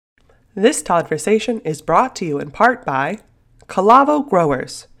This conversation is brought to you in part by Calavo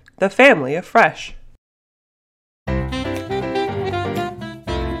Growers, the family of fresh.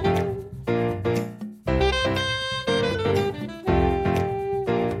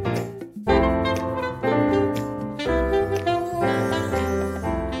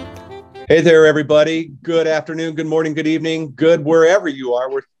 Hey there, everybody. Good afternoon, good morning, good evening, good wherever you are.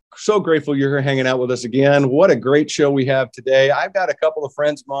 We're so grateful you're here hanging out with us again. What a great show we have today. I've got a couple of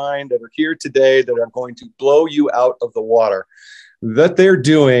friends of mine that are here today that are going to blow you out of the water. That they're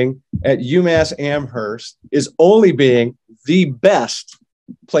doing at UMass Amherst is only being the best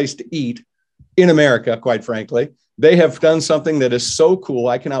place to eat in America, quite frankly. They have done something that is so cool.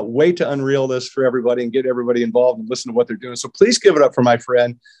 I cannot wait to unveil this for everybody and get everybody involved and listen to what they're doing. So please give it up for my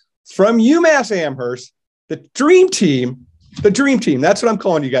friend from UMass Amherst, the dream team. The dream team. That's what I'm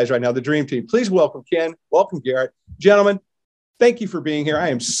calling you guys right now, the dream team. Please welcome Ken. Welcome, Garrett. Gentlemen, thank you for being here. I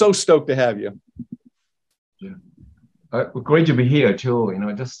am so stoked to have you. Yeah. Great to be here too.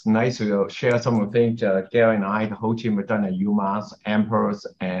 Just nice to share some of the things Gary and I, the whole team, have done at UMass Amherst,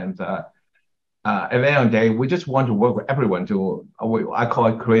 and at the end of the day, we just want to work with everyone to, I call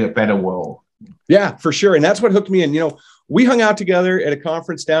it, create a better world. Yeah, for sure. And that's what hooked me in. We hung out together at a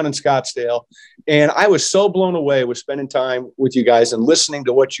conference down in Scottsdale, and I was so blown away with spending time with you guys and listening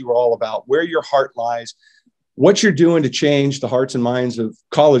to what you were all about, where your heart lies, what you're doing to change the hearts and minds of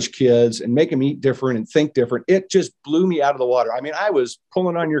college kids and make them eat different and think different. It just blew me out of the water. I mean, I was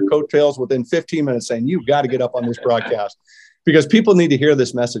pulling on your coattails within 15 minutes saying, you've got to get up on this broadcast because people need to hear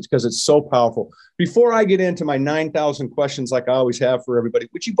this message because it's so powerful. Before I get into my 9,000 questions, like I always have for everybody,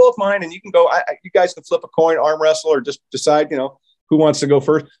 would you both mind? And you can go, you guys can flip a coin, arm wrestle, or just decide, who wants to go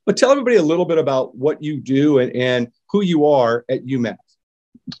first. But tell everybody a little bit about what you do and who you are at UMass.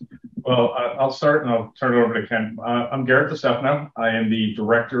 Well, I'll start and I'll turn it over to Ken. I'm Garrett DeStefano. I am the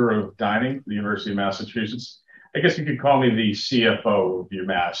Director of Dining at the University of Massachusetts. I guess you could call me the CFO of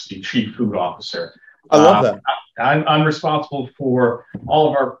UMass, the Chief Food Officer. I love that. I'm responsible for all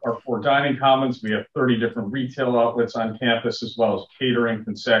of our 4 dining commons. We have 30 different retail outlets on campus, as well as catering,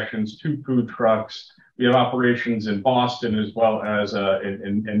 concessions, 2 food trucks. We have operations in Boston as well as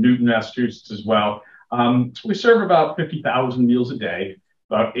in Newton, Massachusetts as well. We serve about 50,000 meals a day,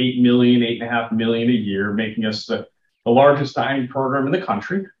 about 8.5 million a year, making us the largest dining program in the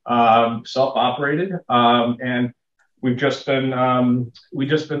country, self-operated, and we've just been,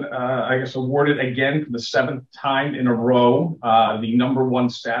 I guess, awarded again for the 7th time in a row, the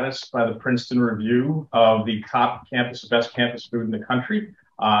 #1 status by the Princeton Review of the top campus, best campus food in the country.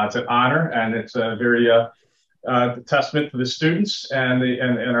 It's an honor, and it's a very testament to the students and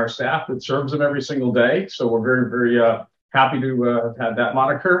our staff that serves them every single day. So we're very, very happy to have had that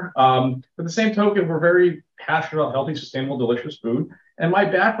moniker. At the same token, we're very passionate about healthy, sustainable, delicious food. And my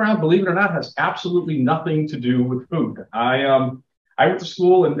background, believe it or not, has absolutely nothing to do with food. I went to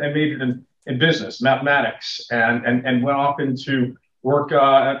school and majored in business, mathematics, and went off into work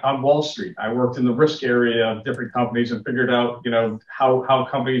on Wall Street. I worked in the risk area of different companies and figured out, how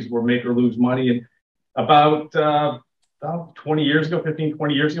companies were make or lose money. And about 20 years ago, 15,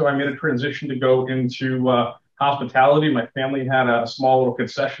 20 years ago, I made a transition to go into hospitality. My family had a small little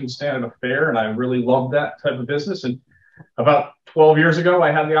concession stand at a fair, and I really loved that type of business. And about 12 years ago,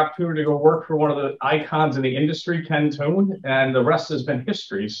 I had the opportunity to go work for one of the icons in the industry, Ken Toon, and the rest has been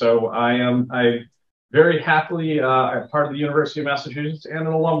history. So I very happily part of the University of Massachusetts and an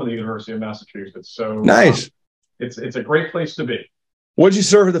alum of the University of Massachusetts. So nice. It's a great place to be. What did you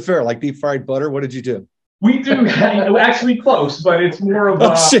serve at the fair? Like deep fried butter? What did you do? We do actually close, but it's more of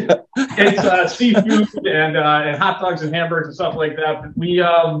it's seafood and hot dogs and hamburgers and stuff like that. But we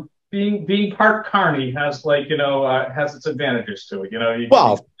being part carny has has its advantages to it.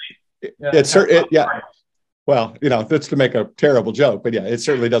 Yeah. Well, that's to make a terrible joke, but yeah, it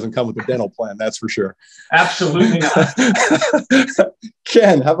certainly doesn't come with a dental plan. That's for sure. Absolutely not.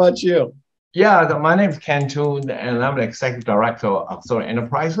 Ken, how about you? Yeah, my name is Ken Toon, and I'm the Executive Director of Solar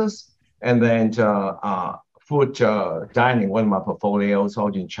Enterprises. And then food dining, one of my portfolios,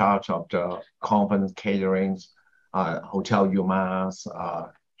 also in charge of the conference caterings, hotel UMass,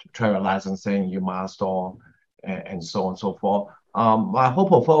 travel licensing, UMass store, and so on and so forth. My whole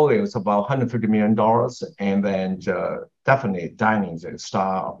portfolio is about $150 million, and then definitely dining is the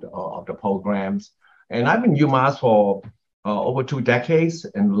star of the programs. And I've been UMass for over 2 decades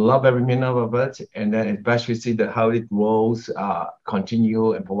and love every minute of it. And then especially see how it grows,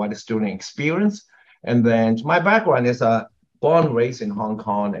 continue, and provide a student experience. And then my background is born and raised in Hong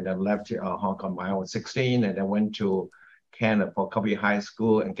Kong, and then left Hong Kong when I was 16, and then went to Canada for Covey High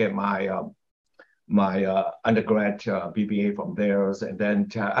School and get my my undergrad BBA from there. And then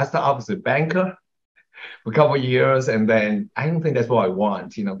I started off as a banker for a couple of years. And then I don't think that's what I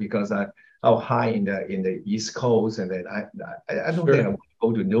want, because I was high in the East Coast. And then I don't think I want to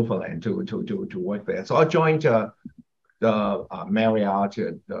go to Newfoundland to work there. So I joined the Marriott,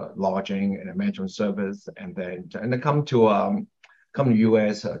 the lodging and the management service. And then come to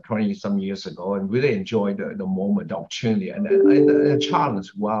US 20 some years ago and really enjoyed the moment, the opportunity and the challenge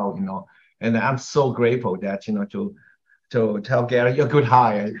as well, And I'm so grateful that, to tell Gary, you're a good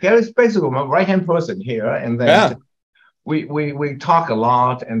hire. Gary's basically my right-hand person here. And then we talk a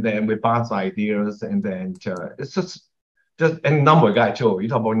lot and then we bounce ideas. And then it's just a number guy too. You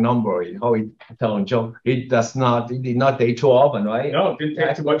talk about number, how he telling Joe, he did not date too often, right? No, didn't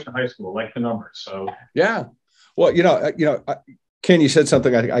take too much in high school, like the numbers. So yeah. Well, Ken, you said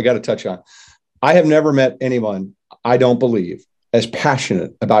something I got to touch on. I have never met anyone, I don't believe, as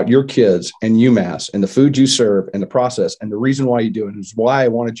passionate about your kids and UMass and the food you serve and the process and the reason why you do it is why I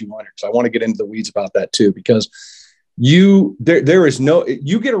wanted you on here. Because I want to get into the weeds about that too, because there is no,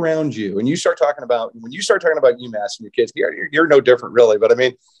 you get around you and you start talking about, when you start talking about UMass and your kids, you're no different really, but I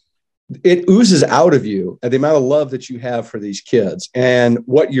mean, it oozes out of you the amount of love that you have for these kids and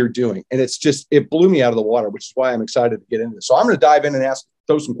what you're doing. And it blew me out of the water, which is why I'm excited to get into this. So I'm going to dive in and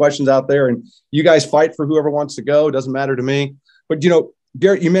throw some questions out there and you guys fight for whoever wants to go. It doesn't matter to me. But,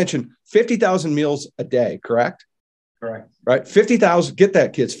 Garrett, you mentioned 50,000 meals a day, correct? Correct. Right. 50,000, get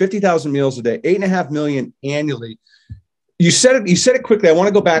that, kids, 50,000 meals a day, 8.5 million annually. You said it quickly. I want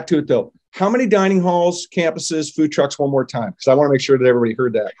to go back to it though. How many dining halls, campuses, food trucks, one more time? Because I want to make sure that everybody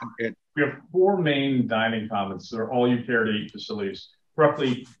heard that. We have 4 main dining commons. They're all you care to eat facilities,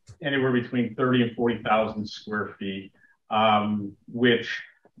 roughly anywhere between 30 and 40,000 square feet, which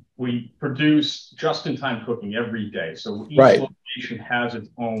we produce just-in-time cooking every day. So each location has its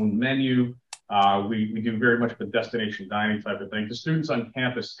own menu. We do very much of a destination dining type of thing. The students on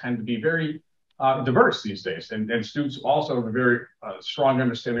campus tend to be very diverse these days, and students also have a very strong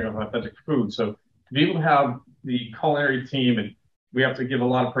understanding of authentic food. So to be able to have the culinary team, and we have to give a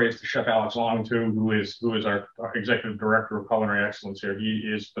lot of praise to Chef Alex Long too, who is our executive director of culinary excellence here.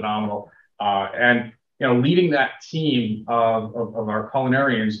 He is phenomenal, and leading that team of our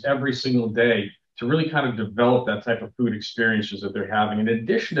culinarians every single day to really kind of develop that type of food experiences that they're having. In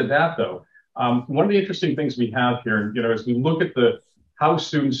addition to that, though, one of the interesting things we have here, as we look at how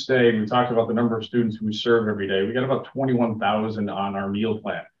students stay, and we talked about the number of students who we serve every day, we got about 21,000 on our meal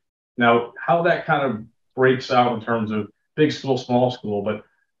plan. Now, how that kind of breaks out in terms of big school, small school, but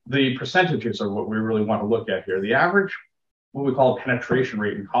the percentages are what we really want to look at here. The average, what we call penetration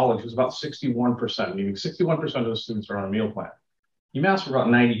rate in college, is about 61%, meaning 61% of the students are on a meal plan. UMass are about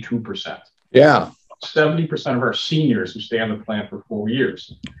 92%. Yeah. 70% of our seniors who stay on the plan for 4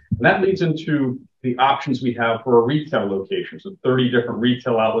 years. And that leads into the options we have for a retail location. So 30 different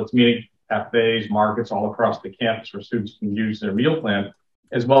retail outlets, meaning cafes, markets all across the campus where students can use their meal plan,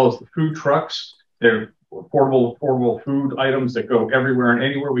 as well as the food trucks. They're affordable food items that go everywhere and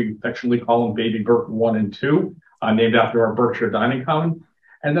anywhere. We affectionately call them Baby Burt 1 and 2, named after our Berkshire Dining Common.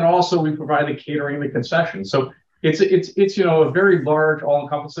 And then also we provide the catering and the concessions. So it's a very large,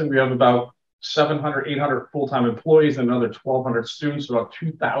 all-encompassing. We have about 700, 800 full-time employees and another 1,200 students. About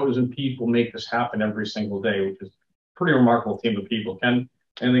 2,000 people make this happen every single day, which is a pretty remarkable team of people. Ken,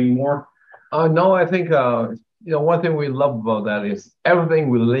 anything more? No, I think, one thing we love about that is everything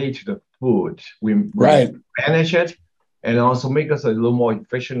related to the food. We manage it and also make us a little more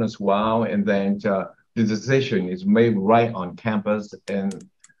efficient as well. And then the decision is made right on campus. And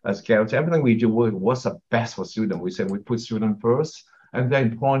as Garrett, everything we do, what's the best for students? We say we put students first. And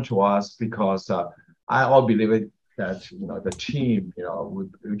then important to us because I all believe that the team we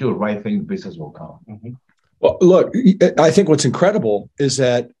do the right thing, the business will come. Mm-hmm. Well, look, I think what's incredible is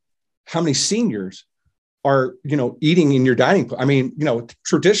that how many seniors are eating in your dining plan. I mean,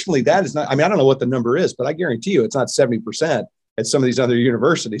 traditionally that is not. I mean, I don't know what the number is, but I guarantee you it's not 70% at some of these other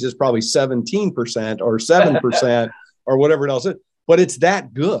universities. It's probably 17% or 7% or whatever else it is. But it's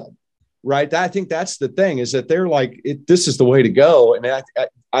that good. Right. I think that's the thing is that they're like, this is the way to go. And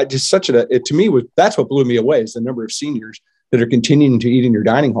I just to me, that's what blew me away is the number of seniors that are continuing to eat in your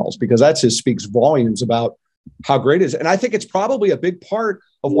dining halls, because that just speaks volumes about how great it is. And I think it's probably a big part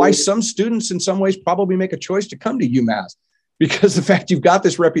of why some students in some ways probably make a choice to come to UMass, because the fact you've got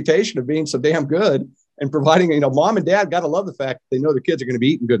this reputation of being so damn good and providing, mom and dad got to love the fact that they know their kids are going to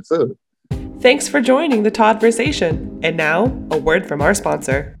be eating good food. Thanks for joining the Toddversation. And now a word from our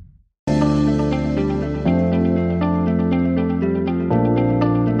sponsor.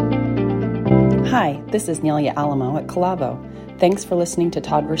 Hi, this is Nelia Alamo at Calavo. Thanks for listening to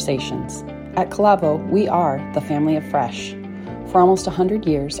Toddversations. At Calavo, we are the family of fresh. For almost 100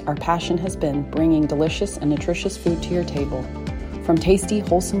 years, our passion has been bringing delicious and nutritious food to your table. From tasty,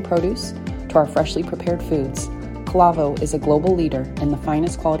 wholesome produce to our freshly prepared foods, Calavo is a global leader in the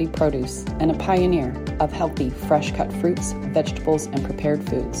finest quality produce and a pioneer of healthy, fresh-cut fruits, vegetables, and prepared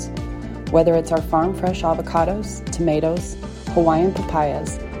foods. Whether it's our farm-fresh avocados, tomatoes, Hawaiian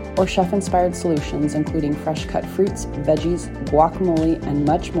papayas, or chef-inspired solutions including fresh-cut fruits, veggies, guacamole, and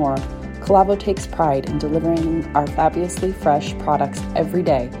much more, Calavo takes pride in delivering our fabulously fresh products every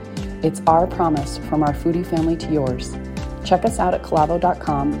day. It's our promise from our foodie family to yours. Check us out at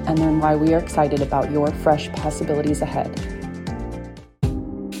calavo.com and learn why we are excited about your fresh possibilities ahead.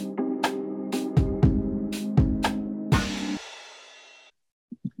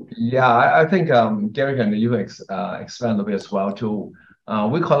 Yeah, I think Gary, can you expand a bit as well too?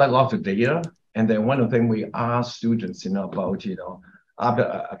 We collect lots of data, and then one of the things we ask students, about,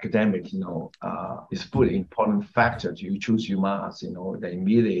 after academic, is pretty important factor. You choose UMass, the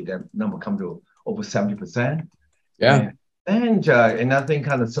immediate that number come to over 70%. Yeah. And I think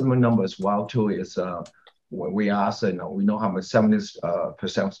kind of similar number as well too is when we ask, we know how much 70%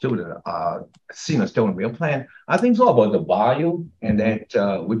 of students are senior student meal plan. I think it's all about the value, and then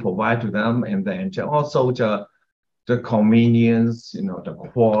we provide to them, and then also the convenience, the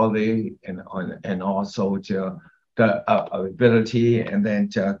quality, and also the availability, and then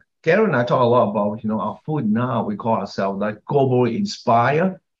Gary and I talk a lot about our food now. We call ourselves like globally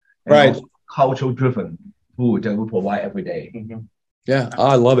inspired, and right, cultural driven food that we provide every day. Mm-hmm. Yeah,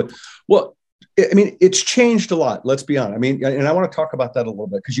 I love it. Well, I mean, it's changed a lot. Let's be honest. I mean, and I want to talk about that a little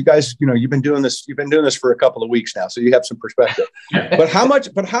bit because you guys, you've been doing this for a couple of weeks now, so you have some perspective. But how much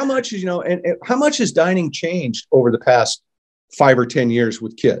is, and how much has dining changed over the past 5 or 10 years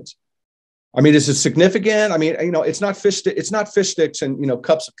with kids? I mean, is it significant? I mean, it's not fish sticks and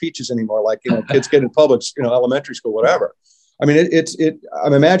cups of peaches anymore, like kids get in public, elementary school, whatever. I mean,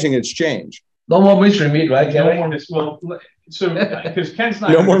 I'm imagining it's changed. No more mystery meat, right? No more mystery. Well, so because Ken's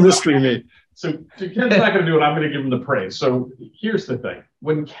not no more mystery meat. So Ken's not going to do it. I'm going to give him the praise. So here's the thing: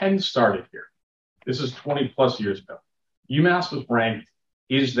 when Ken started here, this is 20 plus years ago, UMass was ranked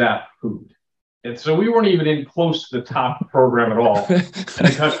 "Is That Food?" And so we weren't even in close to the top program at all in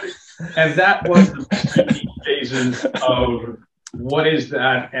the country. And that was the phases of what is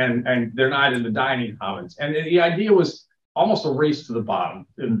that, and they're not in the dining commons. And the idea was almost a race to the bottom.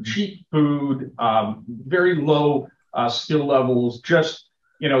 Cheap food, very low skill levels, just,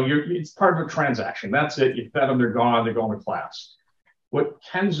 it's part of a transaction. That's it. You fed them, they're gone, they go into class. What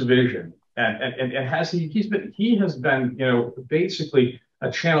Ken's vision, and he has been, basically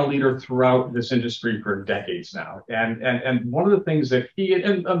a channel leader throughout this industry for decades now. And one of the things that he,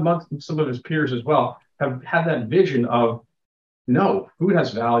 and amongst some of his peers as well, have had that vision of, no, food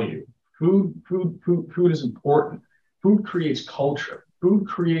has value. Food is important. Food creates culture. Food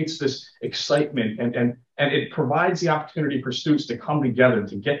creates this excitement, and it provides the opportunity for students to come together,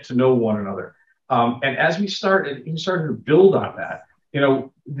 to get to know one another. And as he started to build on that,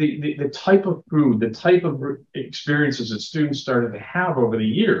 the type of food, the type of experiences that students started to have over the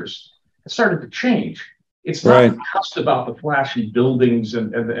years, it started to change. It's not just about the flashy buildings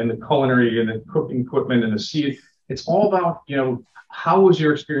and the culinary and the cooking equipment and the seed. It's all about, how was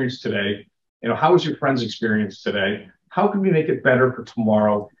your experience today? How was your friend's experience today? How can we make it better for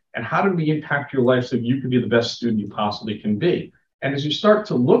tomorrow? And how do we impact your life so you can be the best student you possibly can be? And as you start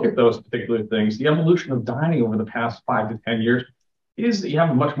to look at those particular things, the evolution of dining over the past 5 to 10 years is that you have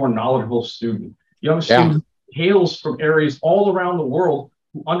a much more knowledgeable student. You have a student who hails from areas all around the world,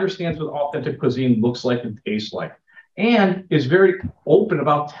 who understands what authentic cuisine looks like and tastes like, and is very open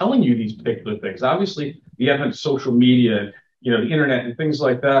about telling you these particular things. Obviously, the advent of social media, the internet and things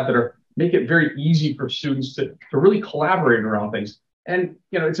like that are make it very easy for students to really collaborate around things. And,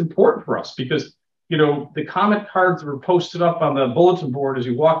 it's important for us because, the comment cards that were posted up on the bulletin board as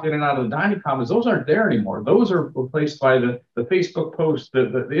you walked in and out of the dining commons, those aren't there anymore. Those are replaced by the Facebook posts,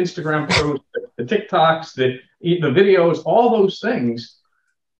 the Instagram posts, the TikToks, the videos, all those things,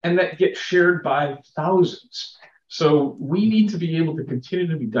 and that get shared by thousands. So we need to be able to continue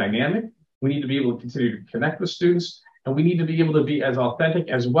to be dynamic. We need to be able to continue to connect with students. And we need to be able to be as authentic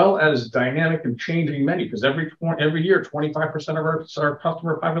as well as dynamic and changing menu, because every year, 25% of our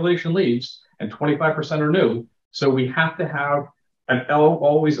customer population leaves and 25% are new. So we have to have an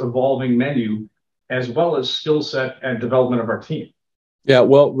always evolving menu as well as skill set and development of our team. Yeah,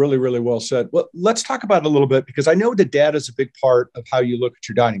 well, really, really well said. Well, let's talk about it a little bit, because I know that data is a big part of how you look at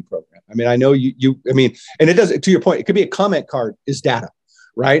your dining program. I mean, I know and it does, to your point, it could be a comment card is data,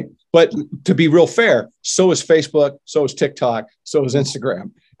 right? But to be real fair, so is Facebook, so is TikTok, so is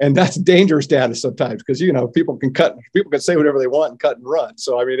Instagram. And that's dangerous data sometimes because, people can say whatever they want and cut and run.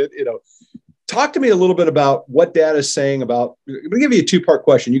 So, I mean, talk to me a little bit about what data is saying about, I'm going to give you a two-part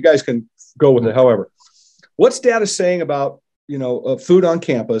question. You guys can go with it. However, what's data saying about, food on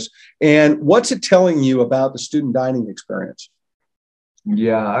campus, and what's it telling you about the student dining experience?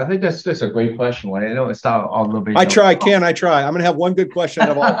 Yeah, I think that's a great question. I know it's not all a little bit. I try. I'm going to have one good question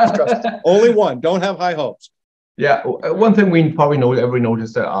out of all. Trust me. Only one. Don't have high hopes. Yeah, one thing we probably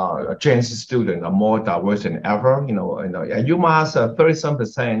noticed that Gen Z students are more diverse than ever. At UMass,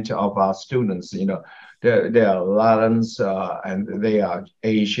 37% of our students, they are Latins and they are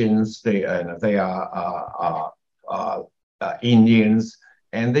Asians. They are Indians,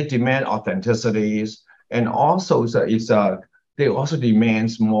 and they demand authenticities, and also they also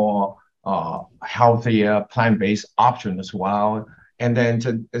demands more healthier plant-based options as well. And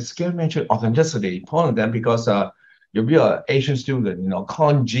then as Gary mentioned, authenticity, important then because you'll be an Asian student,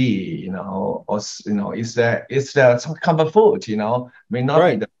 congee, is there some comfort food, may not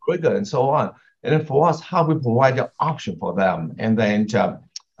right. be the burger and so on. And then for us, how we provide the option for them. And then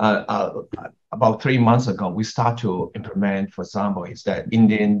about 3 months ago, we start to implement, for example, is that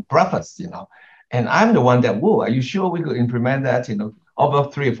Indian breakfast, And I'm the one that, are you sure we could implement that,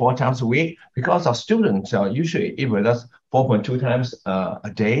 over 3 or 4 times a week? Because our students usually eat with us 4.2 times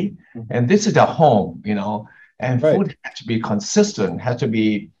a day. And this is their home, and right. Food has to be consistent, has to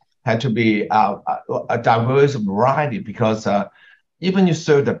be a diverse variety, because even you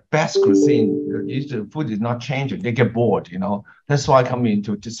serve the best cuisine, the food is not changing. They get bored, That's why I come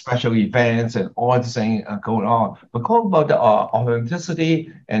into special events and all this thing going on. But talk about the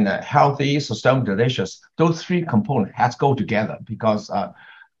authenticity and healthy, sustainable, delicious. Those 3 components has to go together, because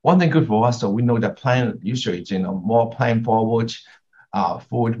one thing good for us, so we know that plant usually, more plant forward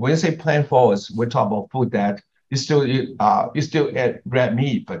food. When you say plant forward, we talk about food that you still eat red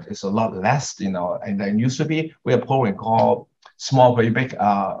meat, but it's a lot less, And then used to be, we have a program called small very big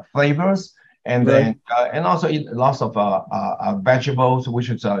flavors, and then and also eat lots of vegetables, which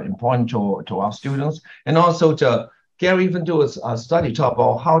is important to our students. And also Gary even do a study talk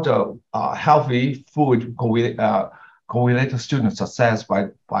about how the healthy food correlate to student success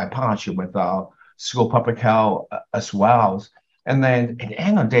by partnership with school public health as well. And then at the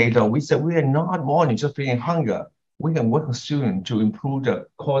end of the day, though, we said we are not more than just feeling hunger. We can work with students to improve the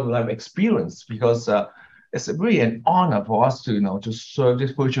quality of life experience, because it's really an honor for us to serve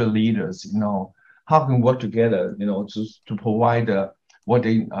these future leaders. How can we work together, to provide what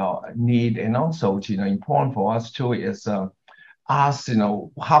they need, and also, important for us too is ask,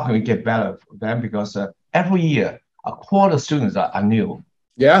 how can we get better for them, because every year a quarter of students are new.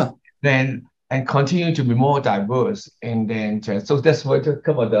 Yeah. And continue to be more diverse, and then so that's what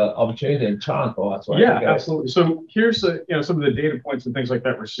come of the opportunity and challenge for us, right? Yeah, absolutely. So here's some of the data points and things like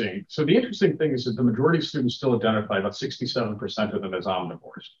that we're seeing. So the interesting thing is that the majority of students still identify, about 67% of them, as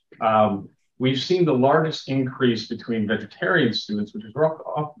omnivores. We've seen the largest increase between vegetarian students, which is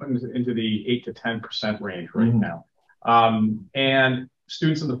up into the 8 to 10% range right now, and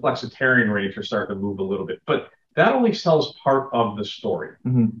students in the flexitarian range are starting to move a little bit, but that only tells part of the story.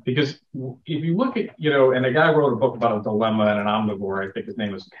 Because if you look at, and a guy wrote a book about a dilemma and an omnivore, I think his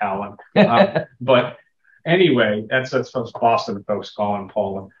name is Callan. But anyway, that's Boston folks calling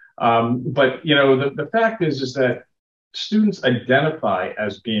Poland. But, the fact is that students identify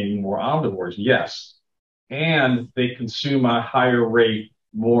as being more omnivores, yes, and they consume a higher rate,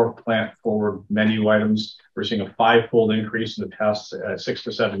 more plant-forward menu items. We're seeing a 5-fold increase in the past 6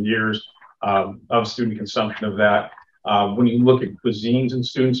 to 7 years. Of student consumption of that. When you look at cuisines and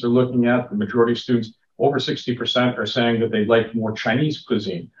students are looking at, the majority of students, over 60%, are saying that they like more Chinese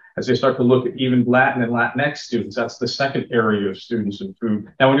cuisine. As they start to look at even Latin and Latinx students, that's the second area of students in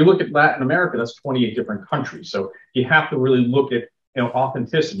food. Now, when you look at Latin America, that's 28 different countries. So you have to really look at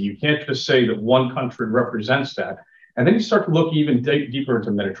authenticity. You can't just say that one country represents that. And then you start to look even deeper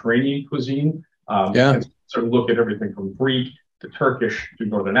into Mediterranean cuisine. And sort of look at everything from Greek to Turkish to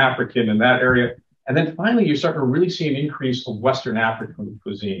Northern African in that area. And then finally, you start to really see an increase of Western African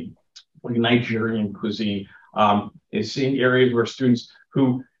cuisine, like Nigerian cuisine, is seeing areas where students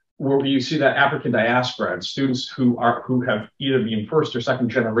where you see that African diaspora and students who have either been first or second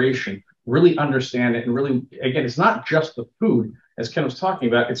generation really understand it. And really, again, it's not just the food, as Ken was talking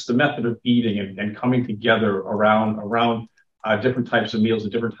about, it's the method of eating and coming together around different types of meals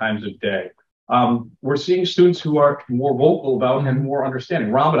at different times of day. We're seeing students who are more vocal about and more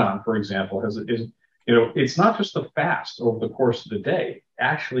understanding. Ramadan, for example, it's not just the fast over the course of the day.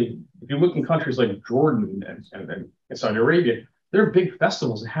 Actually, if you look in countries like Jordan and Saudi Arabia, there are big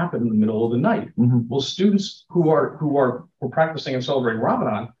festivals that happen in the middle of the night. Well, students who are practicing and celebrating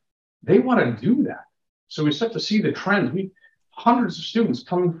Ramadan, they want to do that. So we start to see the trends. Hundreds of students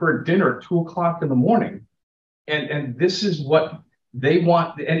coming for a dinner at 2:00 in the morning, and this is what they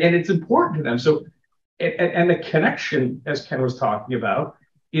want, and it's important to them. So, and the connection, as Ken was talking about,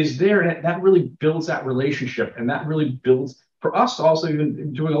 is there, and that really builds that relationship, and that really builds for us also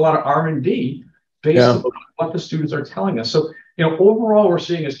even doing a lot of R&D based on what the students are telling us. So, overall, we're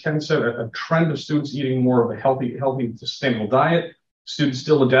seeing, as Ken said, a trend of students eating more of a healthy, sustainable diet. Students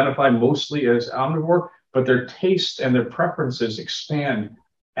still identify mostly as omnivore, but their taste and their preferences expand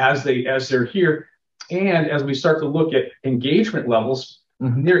as they're here. And as we start to look at engagement levels,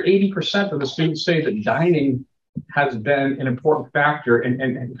 near 80% of the students say that dining has been an important factor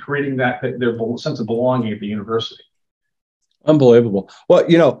in creating their sense of belonging at the university. Unbelievable. Well,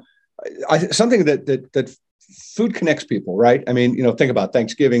 something that food connects people, right? I mean, think about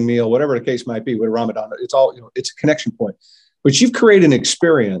Thanksgiving meal, whatever the case might be with Ramadan. It's all, it's a connection point. But you've created an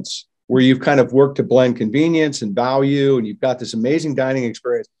experience where you've kind of worked to blend convenience and value, and you've got this amazing dining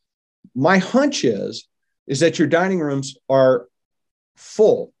experience. My hunch is that your dining rooms are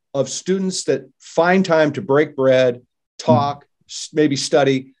full of students that find time to break bread, talk, maybe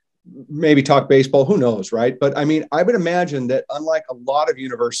study, maybe talk baseball, who knows, right? But I mean, I would imagine that unlike a lot of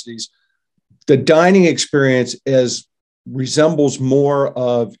universities, the dining experience resembles more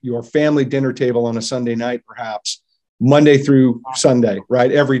of your family dinner table on a Sunday night, perhaps Monday through Sunday,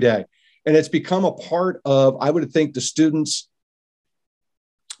 right? Every day. And it's become a part of, I would think, the students'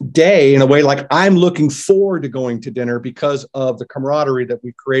 day in a way. Like, I'm looking forward to going to dinner because of the camaraderie that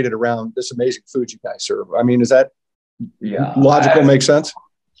we've created around this amazing food you guys serve. I mean, is that logical? Make sense?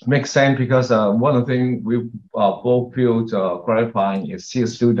 Makes sense, because one of the things we both feel gratifying is see a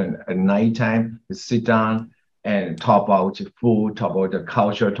student at nighttime to sit down and talk about food, talk about the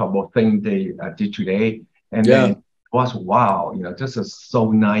culture, talk about things they did today. And then was, wow, this is so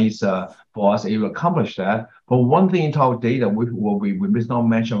nice for us to accomplish that. But one thing in our data, we must not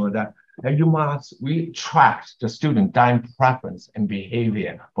mention was that we tracked the student dining preference and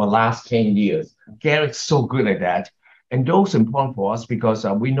behavior for the last 10 years. Gary's so good at that. And those are important for us because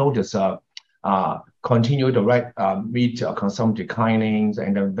we notice continued direct meat consumption declining,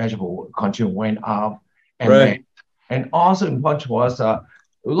 and the vegetable continue went up. And also important for us,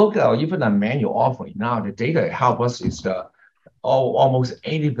 look at even the menu offering now. The data help us is almost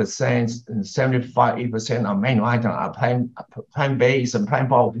 80% and 75% of menu items are plant-based and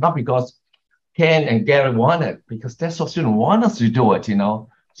plant-based, not because Ken and Gary want it, because that's what students want us to do it,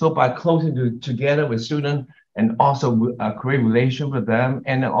 So by closing together with students and also create relation with them,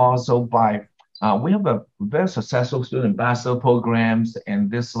 and also by we have a very successful student ambassador programs, and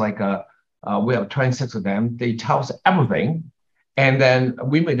this we have 26 of them. They tell us everything. And then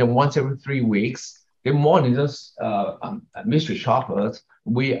we make them once every 3 weeks. They're more than just mystery shoppers.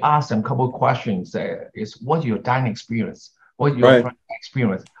 We ask them a couple of questions. Is what's your dining experience? What's your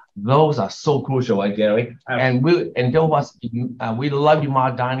experience? Those are so crucial, right, Gary? And we love you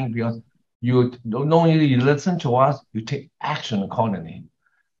more dining because you not only you listen to us, you take action accordingly.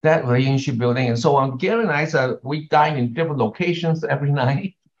 That relationship building and so on. Gary and I said we dine in different locations every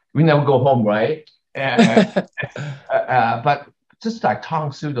night. We never go home, right? But just like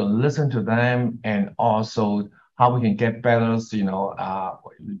talking to them, listen to them, and also how we can get better,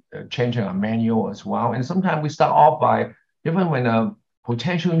 changing our menu as well. And sometimes we start off by, even when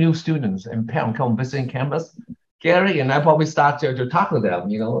potential new students and parents come visiting campus, Gary and I probably start to talk to them,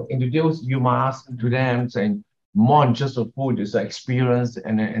 introduce UMass to them, saying more than just the food, it's the experience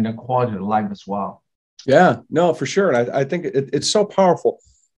and the quality of life as well. Yeah, no, for sure. And I think it's so powerful.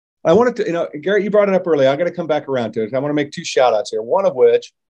 I wanted to, Gary, you brought it up earlier. I got to come back around to it. I want to make 2 shout outs here. One of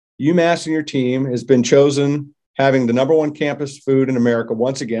which, UMass and your team has been chosen having the #1 campus food in America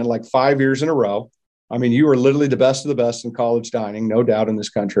once again, like 5 years in a row. I mean, you are literally the best of the best in college dining, no doubt, in this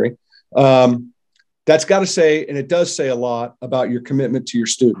country. That's got to say, and it does say a lot about your commitment to your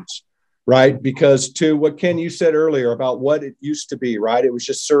students, right? Because to what Ken, you said earlier about what it used to be, right? It was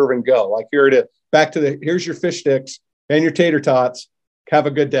just serve and go. Like, here it is. Here's your fish sticks and your tater tots. Have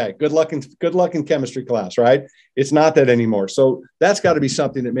a good day. Good luck in chemistry class, right? It's not that anymore. So that's got to be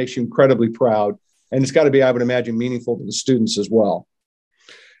something that makes you incredibly proud. And it's got to be, I would imagine, meaningful to the students as well.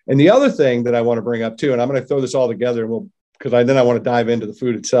 And the other thing that I want to bring up too, and I'm going to throw this all together because then I want to dive into the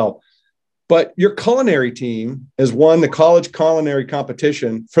food itself. But your culinary team has won the college culinary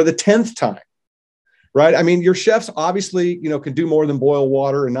competition for the 10th time, right? I mean, your chefs obviously, can do more than boil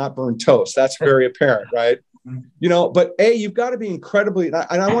water and not burn toast. That's very apparent, right? But you've got to be incredibly, and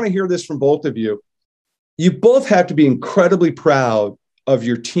I want to hear this from both of you. you both have to be incredibly proud of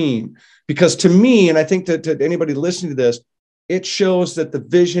your team, because to me, and I think that to anybody listening to this, it shows that the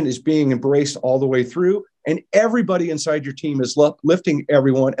vision is being embraced all the way through, and everybody inside your team is lifting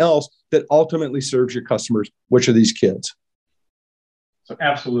everyone else that ultimately serves your customers, which are these kids. So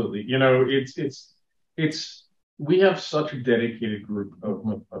absolutely, you know, we have such a dedicated group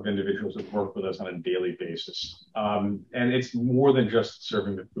of individuals that work with us on a daily basis. And it's more than just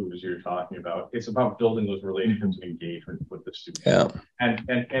serving the food, as you're talking about. It's about building those relationships and engagement with the students. Yeah.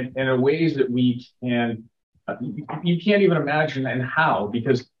 And in ways that we can, you can't even imagine and how,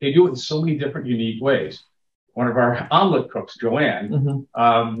 because they do it in so many different unique ways. One of our omelet cooks, Joanne,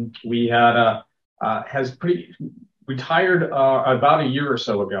 we had retired about a year or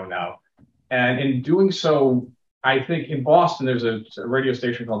so ago now. And in doing so, I think in Boston, there's a radio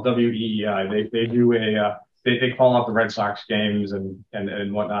station called WEEI. They do they call out the Red Sox games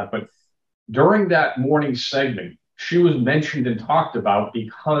and whatnot. But during that morning segment, she was mentioned and talked about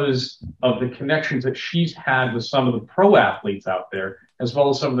because of the connections that she's had with some of the pro athletes out there, as well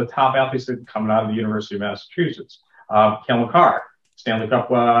as some of the top athletes that are coming out of the University of Massachusetts. Cale Makar, Stanley Cup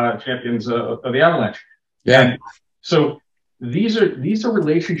champions of the Avalanche. Yeah. And so these are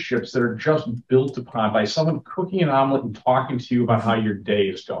relationships that are just built upon by someone cooking an omelet and talking to you about how your day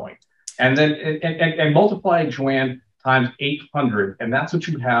is going, and then and multiply Joanne times 800, and that's what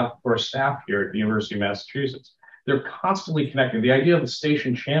you have for a staff here at the University of Massachusetts. They're constantly connecting. The idea of the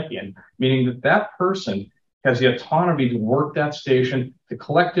station champion, meaning that person has the autonomy to work that station, to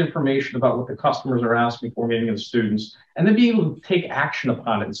collect information about what the customers are asking for, meaning the students, and then be able to take action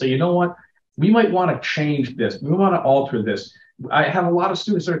upon it and say, you know what? We might want to change this. We want to alter this. I have a lot of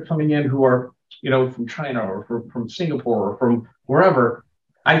students that are coming in who are, you know, from China or from Singapore or from wherever.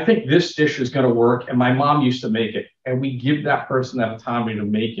 I think this dish is going to work, and my mom used to make it. And we give that person that autonomy to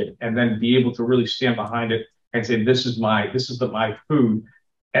make it, and then be able to really stand behind it and say, this is my food.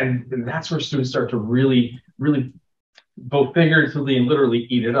 And that's where students start to really, really, both figuratively and literally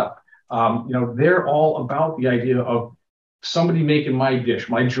eat it up. You know, they're all about the idea of somebody making my dish.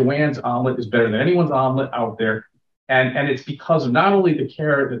 My Joanne's omelet is better than anyone's omelet out there. And it's because of not only the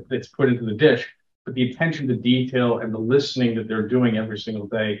care that's put into the dish, but the attention to detail and the listening that they're doing every single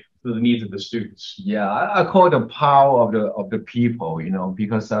day to the needs of the students. Yeah, I call it the power of the people, you know,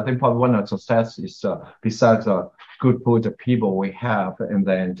 because I think probably one of the success is besides good food, the people we have, and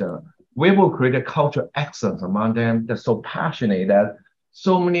then we will create a cultural excellence among them that's so passionate that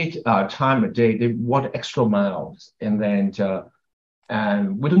so many time a day they want extra miles, and then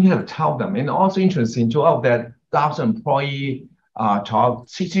and we don't have to tell them. And also interesting to all that 1,000 employee talk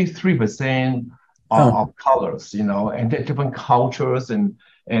 63% of colors, you know, and they're different cultures and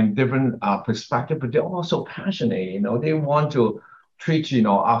different perspective, but they're also passionate, you know, they want to treat, you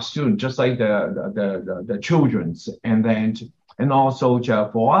know, our students just like the children's, and then and also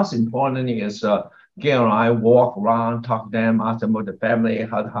for us importantly is Gail and I walk around, talk to them, ask them about the family,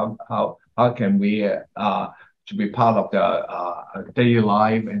 how can we to be part of the daily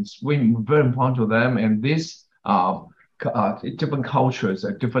life, and it's very important to them. And this different cultures,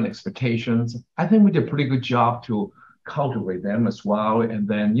 different expectations. I think we did a pretty good job to cultivate them as well. And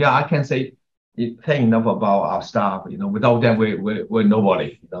then, yeah, I can say enough about our staff. You know, without them, we're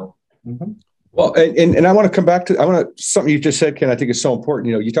nobody. You know. Mm-hmm. Well, and I want to come back to something you just said, Ken. I think is so important.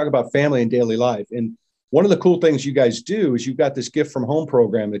 You know, you talk about family and daily life, and one of the cool things you guys do is you've got this gift from home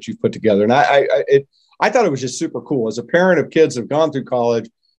program that you've put together, and I thought it was just super cool. As a parent of kids that have gone through college,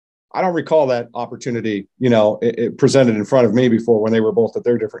 I don't recall that opportunity, you know, it presented in front of me before when they were both at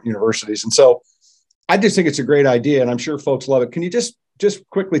their different universities. And so I just think it's a great idea, and I'm sure folks love it. Can you just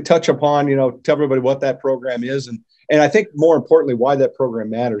quickly touch upon, you know, tell everybody what that program is, and I think more importantly, why that program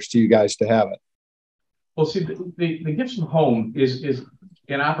matters to you guys to have it? Well, see, the Gifts from Home is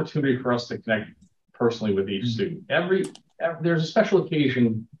an opportunity for us to connect personally with each student. There's a special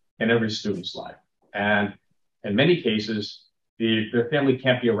occasion in every student's life, and in many cases, their family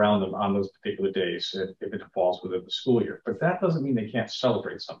can't be around them on those particular days if it falls within the school year. But that doesn't mean they can't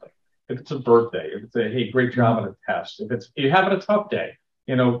celebrate something. If it's a birthday, if it's a, hey, great job on a test, if you're having a tough day,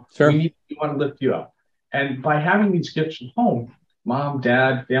 you know, sure. we want to lift you up. And by having these gifts from home, mom,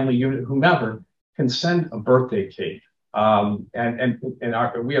 dad, family unit, whomever can send a birthday cake. And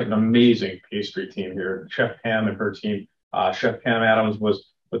we have an amazing pastry team here. Chef Pam and her team. Chef Pam Adams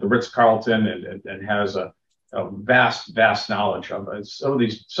was with the Ritz-Carlton and has a vast knowledge of it.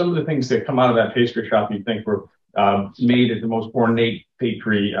 Some of the things that come out of that pastry shop you think were made at the most ornate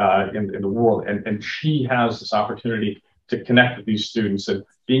bakery in the world. And she has this opportunity to connect with these students and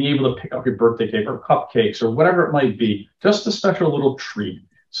being able to pick up your birthday cake or cupcakes or whatever it might be, just a special little treat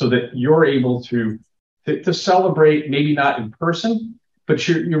so that you're able to to celebrate, maybe not in person, but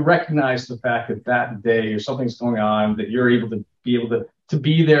you recognize the fact that that day or something's going on, that you're able to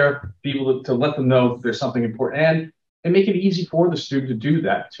be there, be able to let them know that there's something important, and make it easy for the student to do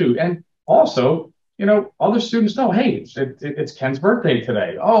that too. And also, other students know, hey, it's Ken's birthday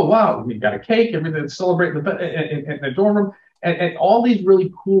today. Oh, wow, we've got a cake, everything to celebrate in the dorm room, and all these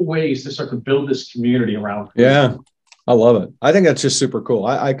really cool ways to start to build this community around food. Yeah. I love it. I think that's just super cool.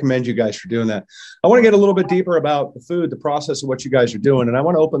 I commend you guys for doing that. I want to get a little bit deeper about the food, the process of what you guys are doing. And I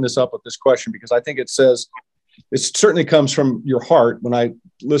want to open this up with this question, because I think it certainly comes from your heart when I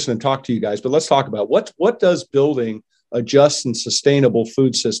listen and talk to you guys. But let's talk about what does building a just and sustainable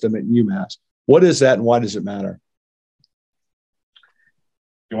food system at UMass? What is that, and why does it matter?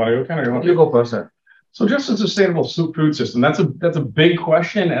 You want to go, Ken? You go first, sir. So just a sustainable food system, that's a big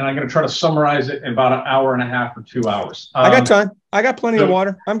question, and I'm going to try to summarize it in about an hour and a half or 2 hours. I got time. I got plenty of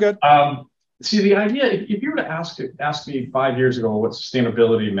water. I'm good. See, the idea, if you were to ask me 5 years ago what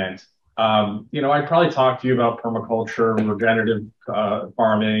sustainability meant, I'd probably talk to you about permaculture, regenerative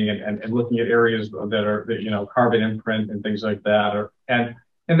farming, and looking at areas that are carbon imprint and things like that, and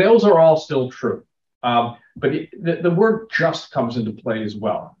those are all still true. But the word just comes into play as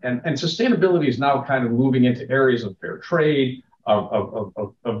well. And sustainability is now kind of moving into areas of fair trade,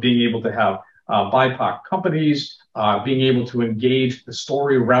 of being able to have BIPOC companies, being able to engage the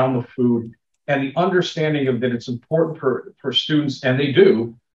story around the food, and the understanding of that it's important for students, and they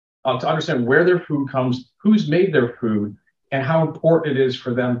do, to understand where their food comes, who's made their food, and how important it is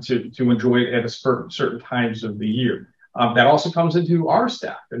for them to enjoy it at certain times of the year. That also comes into our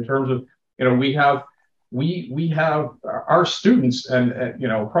staff in terms of, we have our students, and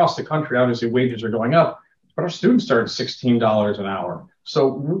across the country, obviously wages are going up, but our students start at $16 an hour. So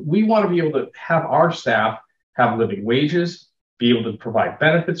we want to be able to have our staff have living wages, be able to provide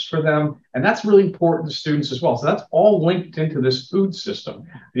benefits for them, and that's really important to students as well. So that's all linked into this food system.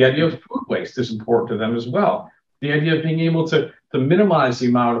 The idea of food waste is important to them as well. The idea of being able to minimize the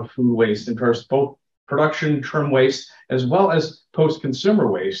amount of food waste in terms of both production, trim waste, as well as post-consumer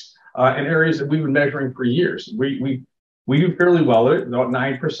waste. In areas that we've been measuring for years. We do fairly well at it, about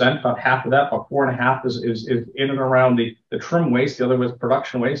 9%, about half of that, about 4.5% is in and around the trim waste, the other was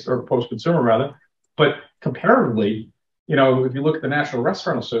production waste, or post-consumer rather. But comparatively, if you look at the National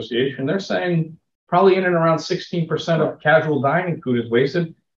Restaurant Association, they're saying probably in and around 16% of casual dining food is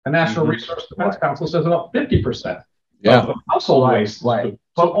wasted. The National Resource Defense Council says about 50% of household waste. Right.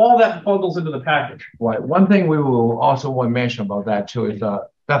 So all that bundles into the package. Right. One thing we will also want to mention about that too is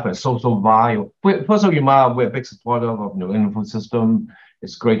definitely social value. First of all, we're a big supporter of New England food system.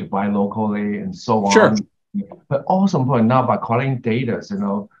 It's great to buy locally and so on. Sure. But also important now by collecting data,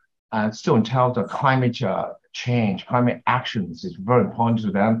 students tell the climate change, climate actions is very important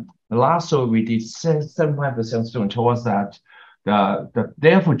to them. The last survey we did, 75% students told us that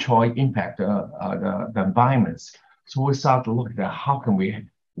their food choice impact the environments. So we start to look at how can we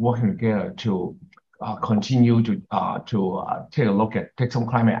work together to continue to take some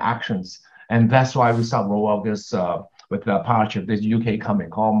climate actions. And that's why we start roll out this with the partnership, this UK company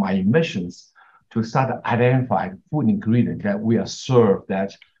called My Emissions, to start to identify food ingredients that we are served,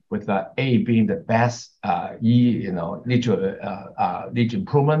 that with A being the best, E, lead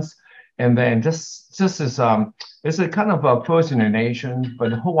improvements. And then this is it's a kind of a first in the nation, but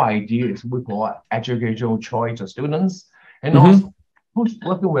the whole idea is we provide educational choice to students, and also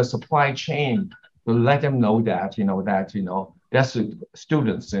working with supply chain to let them know that that's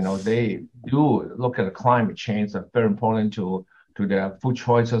students, they do look at the climate change, that's very important to their food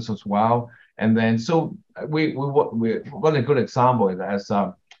choices as well. And then so we one a good example is as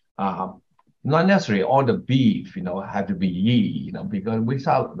not necessarily all the beef, had to be E, because we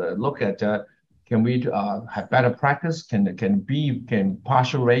start to look at can we have better practice? Can beef can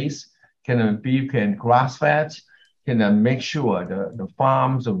partial raise? Can beef can grass fed? Can make sure the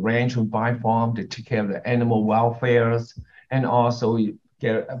farms, the ranch and buy farm, they take care of the animal welfares, and also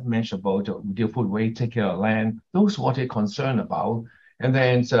mention about the food waste, take care of land. Those are what they're concerned about. And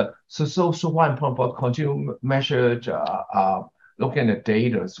then so one important about continue measured looking at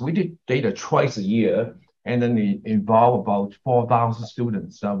data. So we did data twice a year, and then we involve about 4,000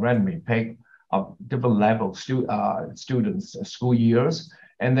 students randomly picked of different level students school years.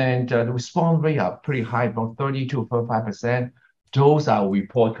 And then the response rate are pretty high, about 30 to 45%. Those are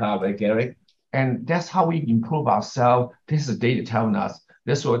report card, right, Gary? And that's how we improve ourselves. This is data telling us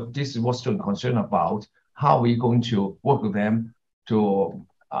this is what students concerned about. How are we going to work with them to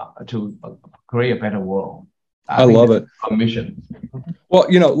create a better world? I love it. Our mission. Well,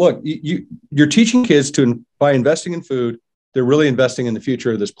 look, you're teaching kids by investing in food They're really investing in the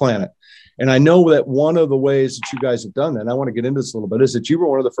future of this planet. And I know that one of the ways that you guys have done that, and I want to get into this a little bit, is that you were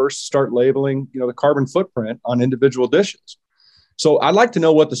one of the first to start labeling, the carbon footprint on individual dishes. So I'd like to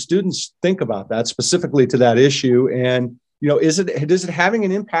know what the students think about that, specifically to that issue. And, is it having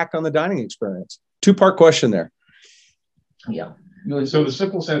an impact on the dining experience? Two-part question there. Yeah. So the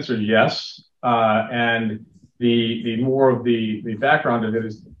simple answer is yes. And the more of the background of it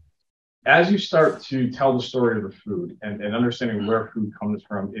is, as you start to tell the story of the food and understanding where food comes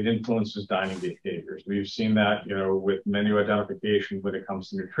from, it influences dining behaviors. We've seen that, with menu identification when it comes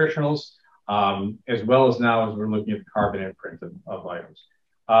to nutritionals, as well as now as we're looking at the carbon imprint of items.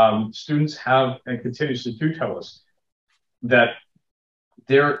 Students have and continuously do tell us that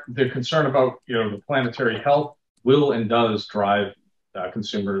they're concerned about, the planetary health will and does drive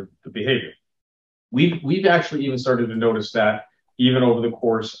consumer behavior. We've actually even started to notice that even over the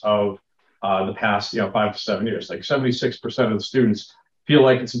course of the past 5 to 7 years, like 76% of the students feel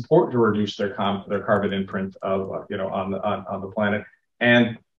like it's important to reduce their carbon imprint of on the planet.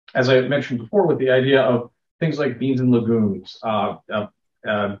 And as I mentioned before, with the idea of things like beans and legumes,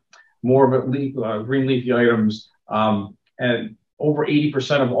 more of a green leafy items, and over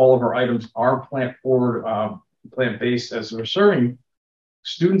 80% of all of our items are plant-based as we're serving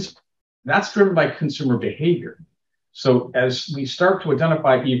students. That's driven by consumer behavior. So as we start to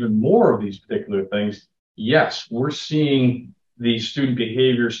identify even more of these particular things, yes, we're seeing the student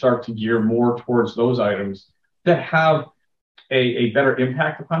behavior start to gear more towards those items that have a better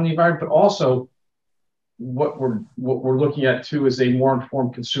impact upon the environment, but also what we're looking at too is a more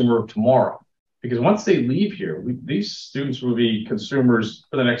informed consumer of tomorrow. Because once they leave here, these students will be consumers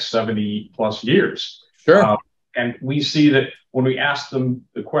for the next 70 plus years. Sure. And we see that when we ask them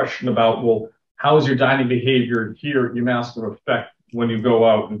the question about, well, how is your dining behavior here, you mask of effect when you go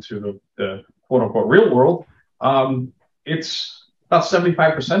out into the quote unquote real world? It's about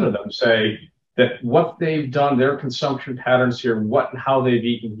 75% of them say that what they've done, their consumption patterns here, what and how they've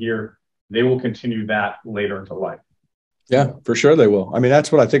eaten here, they will continue that later into life. Yeah, for sure they will. I mean,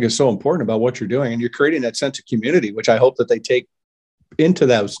 that's what I think is so important about what you're doing. And you're creating that sense of community, which I hope that they take into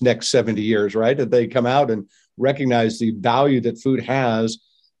those next 70 years, right? That they come out and recognize the value that food has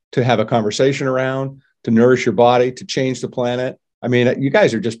to have a conversation around, to nourish your body, to change the planet. I mean, you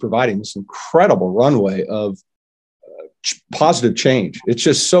guys are just providing this incredible runway of positive change. It's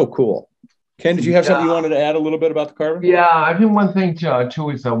just so cool. Ken, did you have something you wanted to add a little bit about the carbon? Yeah, I think one thing too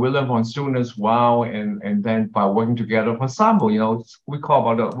is we learn from students as well, and then by working together. For example,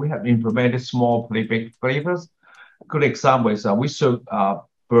 we have implemented small big flavors. Good example is we serve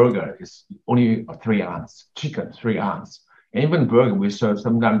burger is only 3 ounce, chicken 3 ounce, and even burger we serve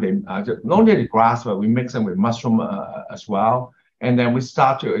sometimes not only the grass, but we mix them with mushroom as well. And then we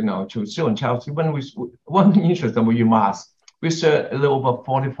start to still in Chelsea when one interesting with UMass. We serve a little over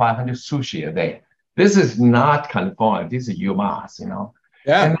 4,500 sushi a day. This is not California. This is UMass,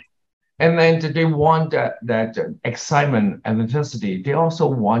 Yeah. And then they want that excitement and intensity. They also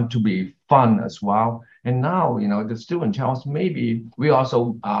want to be fun as well. And now, the student challenge, maybe we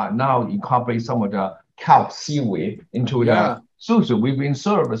also now incorporate some of the kelp seaweed into the sushi we've been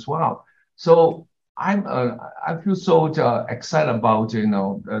served as well. So I feel so excited about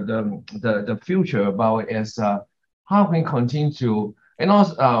the future about is how we continue to and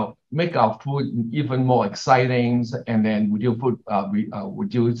also make our food even more exciting, and then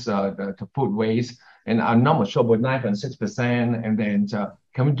reduce the food waste. And our numbers show about 9.6%, and then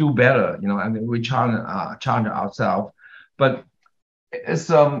can we do better? And then we challenge ourselves. But it's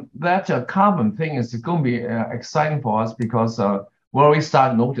that carbon thing is going to be exciting for us because we already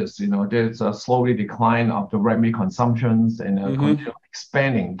start to notice, there's a slowly decline of the red meat consumptions and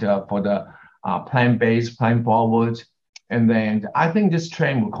expanding for the plant-based, plant-forward. And then I think this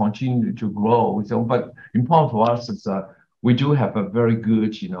trend will continue to grow. So, but important for us is we do have a very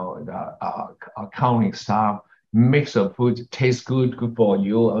good, accounting staff, mix of food, tastes good for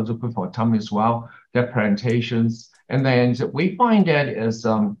you, also good for tummy as well, their presentations. And then we find that is,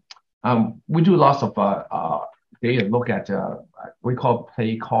 we do lots of data look at, we call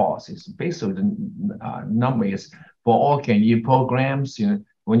play costs. It's basically the numbers for all can eat programs,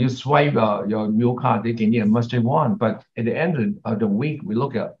 when you swipe your meal card, they can eat as much as they want. But at the end of the week, we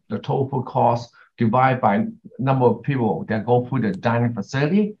look at the total food cost divided by number of people that go through the dining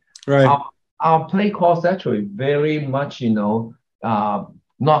facility. Right. Our play cost actually very much, not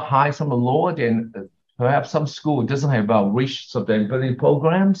high, some are lower than perhaps some school doesn't have rich sustainability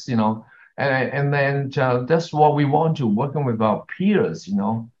programs, and then that's what we want to working with our peers,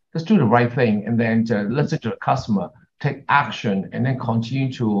 just do the right thing and then listen to the customer, take action, and then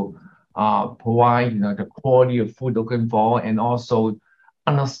continue to provide the quality of food looking for, and also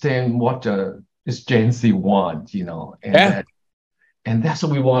understand what this Gen Z want, and that's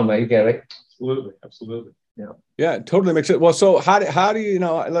what we want, right, Gary? Absolutely. Yeah, it totally makes it. Well, so how do you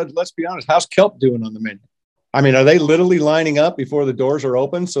let's be honest, how's kelp doing on the menu? I mean, are they literally lining up before the doors are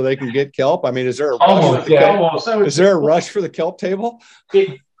open so they can get kelp? I mean, is there a rush is there a rush for the kelp table?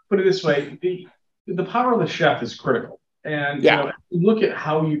 Put it this way, the power of the chef is critical. And look at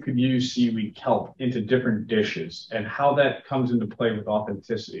how you could use seaweed kelp into different dishes and how that comes into play with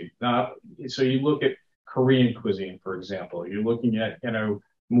authenticity. So you look at Korean cuisine, for example. You're looking at,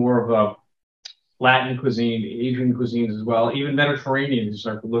 more of a Latin cuisine, Asian cuisines as well, even Mediterranean. You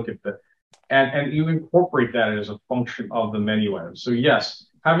start to look at and you incorporate that as a function of the menu item. So yes,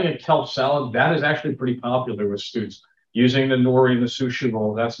 having a kelp salad, that is actually pretty popular with students. Using the nori and the sushi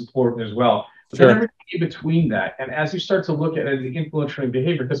roll, that's important as well. But then everything in between that, and as you start to look at it, the influential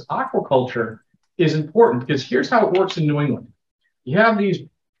behavior, because aquaculture is important, because here's how it works in New England. You have these,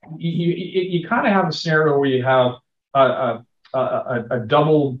 you kind of have a scenario where you have a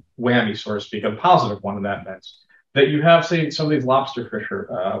double whammy, so to speak, a positive one in that sense. That you have, say, some of these lobster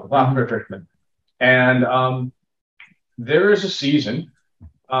fishermen, and there is a season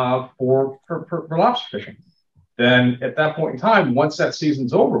for lobster fishing. Then at that point in time, once that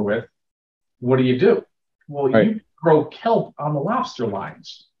season's over with, what do? Well, you grow kelp on the lobster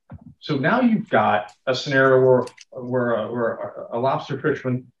lines. So now you've got a scenario where a lobster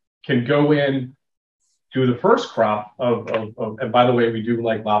fisherman can go in, do the first crop of and by the way, we do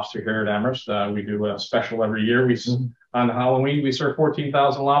like lobster here at Amherst. We do a special every year. On Halloween, we serve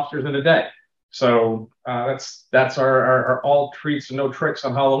 14,000 lobsters in a day. So that's our all treats and no tricks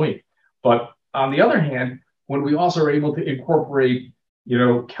on Halloween. But on the other hand, when we also are able to incorporate,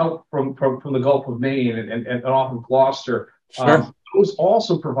 kelp from the Gulf of Maine and off of Gloucester, those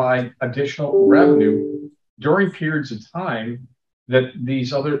also provide additional revenue during periods of time that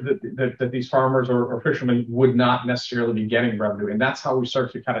these farmers or fishermen would not necessarily be getting revenue. And that's how we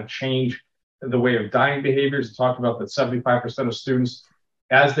start to kind of change the way of dining behaviors. And talk about that 75% of students,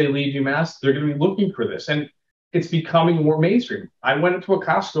 as they leave UMass, they're going to be looking for this. And it's becoming more mainstream. I went into a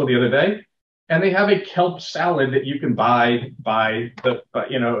Costco the other day, and they have a kelp salad that you can buy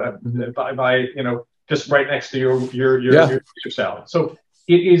just right next to your salad. So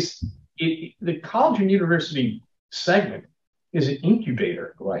the college and university segment is an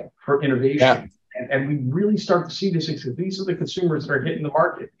incubator, for innovation. And we really start to see this because these are the consumers that are hitting the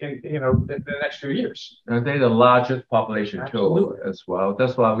market in the next few years. And they're the largest population too, as well.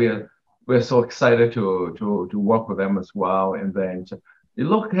 That's why we're so excited to work with them as well. And then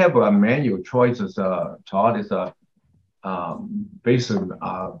you have a menu choices. Todd is based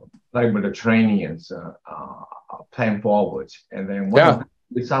on like Mediterranean plan forward. And then what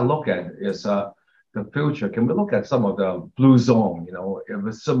we start look at is the future. Can we look at some of the blue zone? If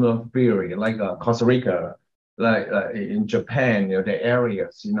a similar theory like Costa Rica, like in Japan, the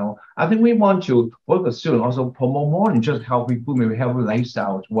areas. I think we want to work with students also promote more than just healthy food, maybe healthy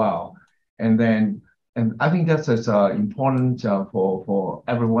lifestyle as well. And I think that's important for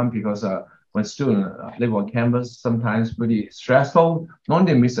everyone, because when students live on campus, sometimes pretty stressful. Not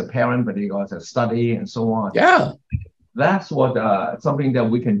only miss a parent, but they got to study and so on. Yeah, that's what something that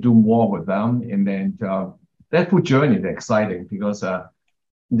we can do more with them. And then that food journey is exciting because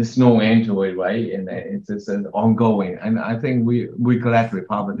there's no end to it, right? And it's an ongoing. And I think we're glad to be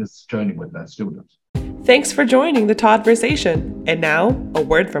part of this journey with the students. Thanks for joining the Toddversation. And now, a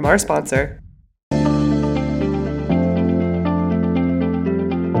word from our sponsor.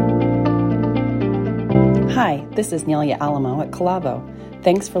 Hi, this is Nelia Alamo at Calavo.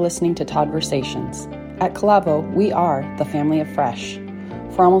 Thanks for listening to Toddversations. At Calavo, we are the family of fresh.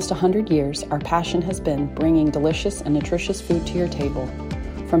 For almost 100 years, our passion has been bringing delicious and nutritious food to your table.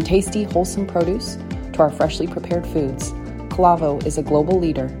 From tasty, wholesome produce to our freshly prepared foods, Calavo is a global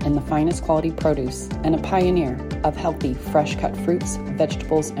leader in the finest quality produce and a pioneer of healthy, fresh-cut fruits,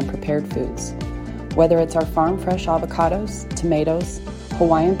 vegetables, and prepared foods. Whether it's our farm-fresh avocados, tomatoes,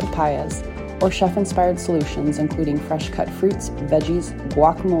 Hawaiian papayas, or chef-inspired solutions including fresh-cut fruits, veggies,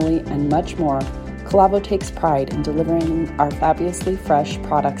 guacamole, and much more, Calavo takes pride in delivering our fabulously fresh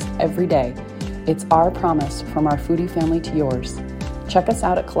products every day. It's our promise from our foodie family to yours. Check us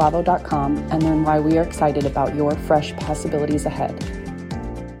out at calavo.com and learn why we are excited about your fresh possibilities ahead.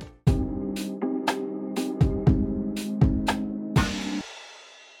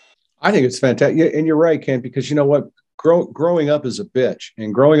 I think it's fantastic. And you're right, Ken, because you know what? Growing up is a bitch,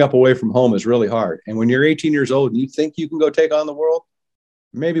 and growing up away from home is really hard. And when you're 18 years old and you think you can go take on the world,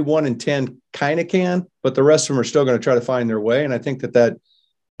 maybe 1 in 10 kind of can, but the rest of them are still going to try to find their way. And I think that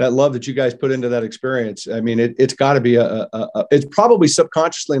that love that you guys put into that experience. I mean, it's got to be it's probably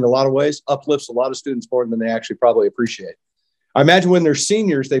subconsciously in a lot of ways uplifts a lot of students more than they actually probably appreciate. I imagine when they're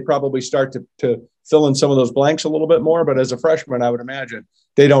seniors, they probably start to fill in some of those blanks a little bit more. But as a freshman, I would imagine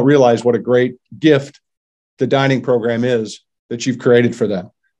they don't realize what a great gift the dining program is that you've created for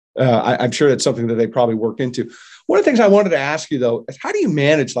them. I'm sure that's something that they probably work into. One of the things I wanted to ask you, though, is how do you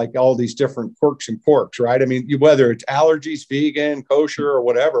manage like all these different quirks and quirks, right? I mean, whether it's allergies, vegan, kosher, or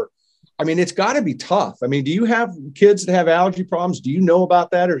whatever. I mean, it's got to be tough. I mean, do you have kids that have allergy problems? Do you know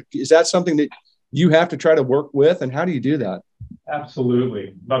about that? Or is that something that you have to try to work with? And how do you do that?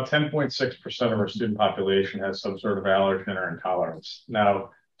 Absolutely. About 10.6% of our student population has some sort of allergen or intolerance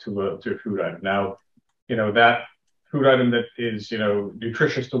now to a food item. Now, that food item that is,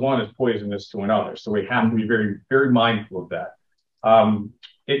 nutritious to one is poisonous to another. So we have to be very, very mindful of that.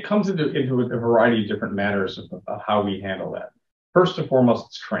 It comes into a variety of different manners of how we handle that. First and foremost,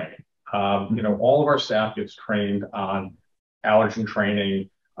 it's training. All of our staff gets trained on allergen training,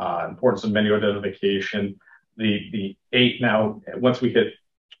 importance of menu identification. The 8 now, once we hit,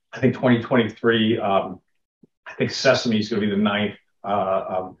 I think 2023, I think sesame is going to be the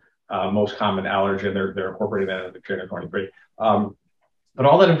 9th most common allergen. They're incorporating that into the Agenda 23. But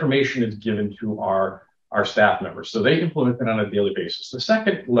all that information is given to our staff members, so they implement it on a daily basis. The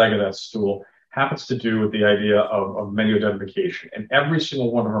second leg of that stool happens to do with the idea of menu identification, and every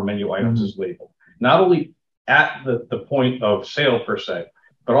single one of our menu items is labeled, not only at the point of sale per se,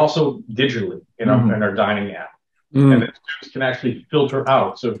 but also digitally in our dining app. And the students can actually filter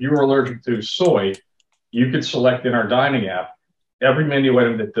out. So if you were allergic to soy, you could select in our dining app every menu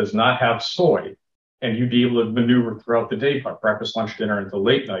item that does not have soy, and you'd be able to maneuver throughout the day, breakfast, lunch, dinner, until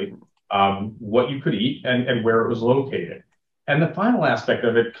late night, what you could eat and where it was located. And the final aspect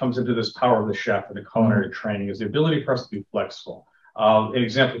of it comes into this power of the chef and the culinary training is the ability for us to be flexible. An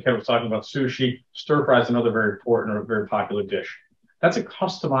example, Kevin was talking about sushi. Stir fry is another very important or very popular dish. That's a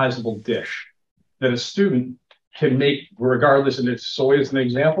customizable dish that a student can make, regardless, and it's soy as an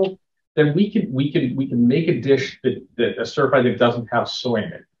example. Then we can make a dish that a stir fry that doesn't have soy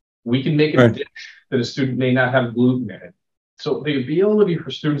in it. We can make a dish that a student may not have gluten in it. So the ability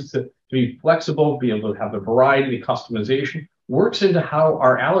for students to be flexible, be able to have the variety, the customization, works into how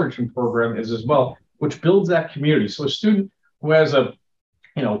our allergen program is as well, which builds that community. So a student who has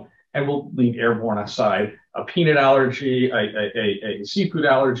and we'll leave airborne aside, a peanut allergy, a seafood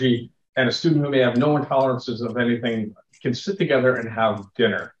allergy, and a student who may have no intolerances of anything can sit together and have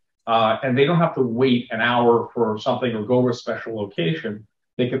dinner. And they don't have to wait an hour for something or go to a special location.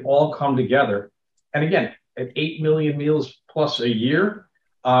 They can all come together. And again, at 8 million meals plus a year,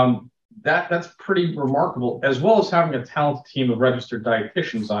 that's pretty remarkable, as well as having a talented team of registered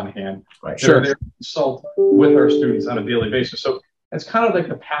dietitians on hand. Right. Sure. They're there to consult with our students on a daily basis. So it's kind of like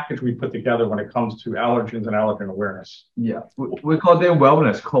the package we put together when it comes to allergens and allergen awareness. Yeah, we call them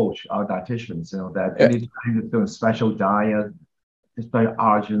wellness coach, our dietitians. That anytime they're doing special diet, despite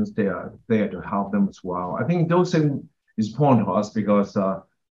allergens, they are there to help them as well. I think those things is important to us because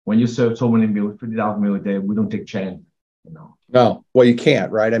when you serve so many meals, 50,000 meals a day, we don't take chance. No, well, you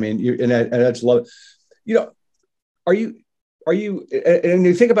can't, right? I mean, and that's love. Are you, and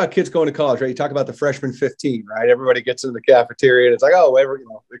you think about kids going to college, right? You talk about the freshman 15, right? Everybody gets in the cafeteria and it's like, oh,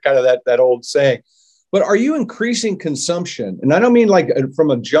 kind of that old saying. But are you increasing consumption? And I don't mean like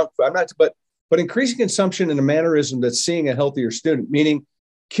from a junk food, but increasing consumption in a mannerism that's seeing a healthier student, meaning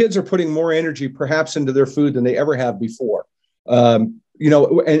kids are putting more energy perhaps into their food than they ever have before, and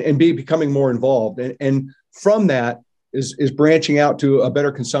becoming more involved. And from that is branching out to a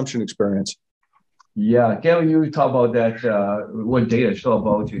better consumption experience. Yeah, Gary, you talk about that, what data show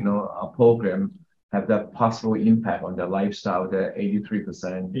about, a program have that possible impact on their lifestyle, the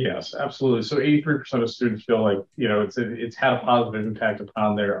 83%. Yes, absolutely. So 83% of students feel like, it's had a positive impact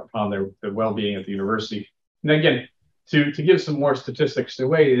upon their well-being at the university. And again, to give some more statistics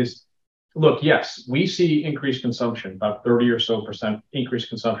away is, look, yes, we see increased consumption, about 30 or so percent increased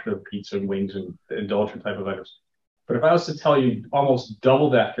consumption of pizza and wings and indulgent type of items. But if I was to tell you almost double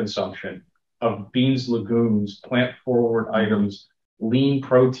that consumption of beans, legumes, plant-forward items, lean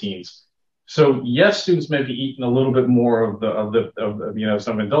proteins. So yes, students may be eating a little bit more of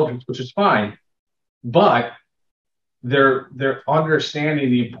some indulgence, which is fine, but they're understanding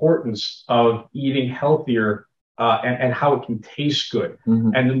the importance of eating healthier and how it can taste good.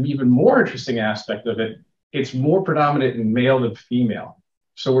 Mm-hmm. And the even more interesting aspect of it, it's more predominant in male than female.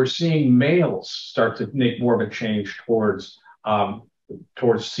 So we're seeing males start to make more of a change towards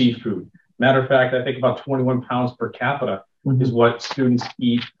seafood. Matter of fact, I think about 21 pounds per capita is what students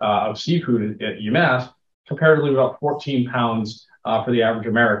eat of seafood at UMass, comparatively about 14 pounds for the average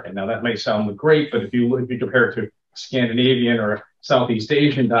American. Now, that may sound great, but if you compare it to Scandinavian or Southeast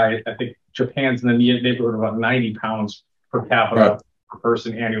Asian diet, I think Japan's in the neighborhood of about 90 pounds per capita per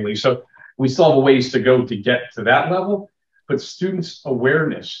person annually. So we still have a ways to go to get to that level, but students'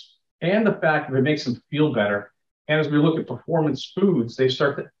 awareness and the fact that it makes them feel better. And as we look at performance foods, they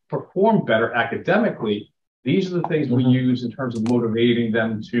start to perform better academically. These are the things we use in terms of motivating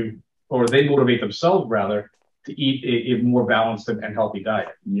them to, or they motivate themselves rather, to eat a more balanced and healthy diet.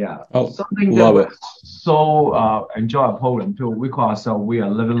 Yeah. Oh, something love that it. so enjoy at Poland too. We call ourselves, we are a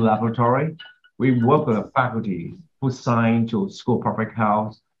living laboratory. We work with the faculty, food science to school of public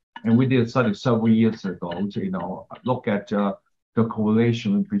health. And we did a study several years ago to, look at the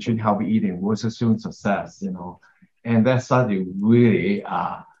correlation between healthy eating versus student success, And that study really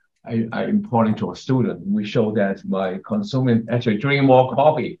are important to a student. We show that by consuming, actually drinking more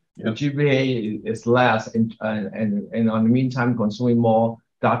coffee, the GPA is less, and on the meantime, consuming more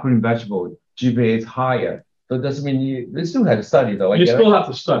dark green vegetable, GPA is higher. So it doesn't mean we still have to study though. You still have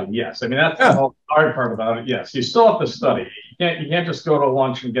to study, yes. I mean, that's the whole hard part about it. Yes, you still have to study. You can't just go to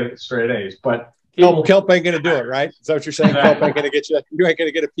lunch and get straight A's. But Kelp ain't going to do it, right? Is that what you're saying? Kelp ain't going to get you. You ain't going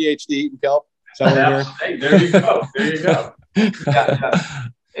to get a PhD eating kelp. Hey, there you go. There you go.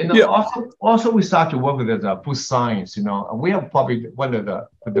 And also we start to work with the food science. We have probably one of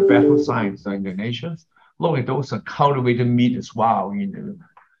the best food science in the nation. Look at those cultivated meat as well.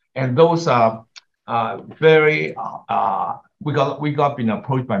 And those are very. We got been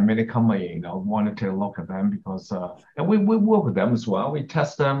approached by many companies, wanted to look at them because and we work with them as well. We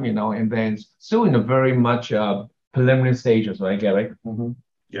test them, and then still in a very much preliminary stages, right, Gary? Mm-hmm.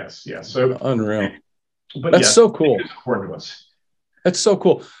 Yes. So unreal. But that's so cool. It's important to us. That's so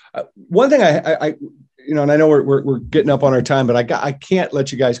cool. One thing I and I know we're getting up on our time, but I can't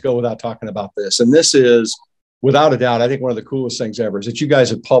let you guys go without talking about this. And this is, without a doubt, I think one of the coolest things ever is that you guys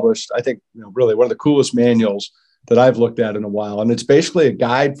have published, I think, really one of the coolest manuals that I've looked at in a while. And it's basically a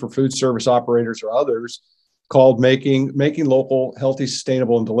guide for food service operators or others called Making Local Healthy,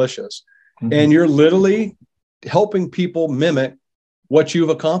 Sustainable, and Delicious. Mm-hmm. And you're literally helping people mimic what you've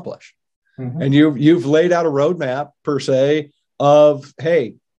accomplished. Mm-hmm. And you've laid out a roadmap per se of,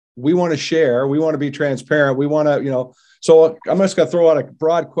 hey, we want to share, we want to be transparent, we want to, so I'm just going to throw out a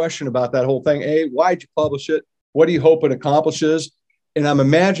broad question about that whole thing. A, why'd you publish it? What do you hope it accomplishes? And I'm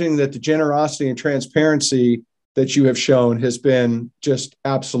imagining that the generosity and transparency that you have shown has been just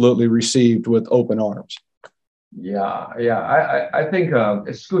absolutely received with open arms. Yeah. I think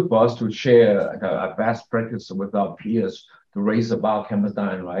it's good for us to share a best practice with our peers to raise the bar campus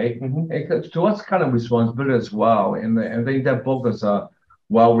dining, right? Mm-hmm. And to us, kind of responsibility as well. And I think that book is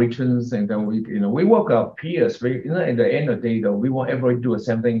well written, and then we work with our peers. In the end of the day, though, we want everybody to do the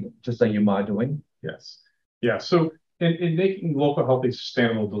same thing, just like you are doing. Yes. Yeah. So in making local, healthy,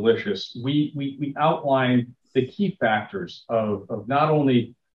 sustainable, delicious, we outline the key factors of not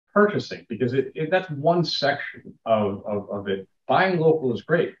only purchasing, because that's one section of it. Buying local is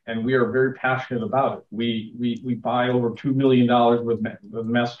great, and we are very passionate about it. We buy over $2 million with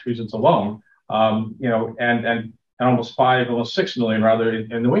Massachusetts alone, and almost 6 million rather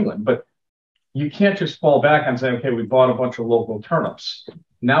in New England. But you can't just fall back and say, okay, we bought a bunch of local turnips.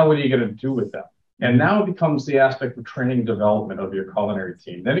 Now what are you going to do with them? And now it becomes the aspect of training and development of your culinary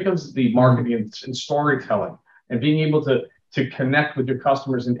team. Then it becomes the marketing and storytelling and being able to connect with your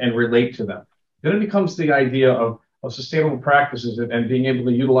customers and relate to them. Then it becomes the idea of sustainable practices and being able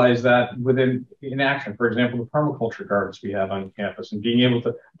to utilize that in action. For example, the permaculture gardens we have on campus, and being able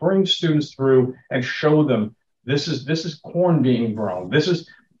to bring students through and show them this is corn being grown. This is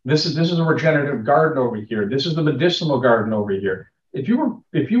a regenerative garden over here. This is the medicinal garden over here. If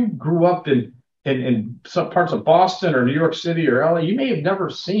you grew up in some parts of Boston or New York City or LA, you may have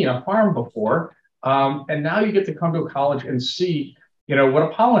never seen a farm before. And now you get to come to a college and see, what a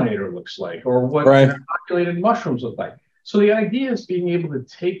pollinator looks like, or what inoculated mushrooms look like. So the idea is being able to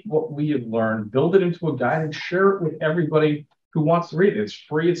take what we have learned, build it into a guide, and share it with everybody who wants to read it. It's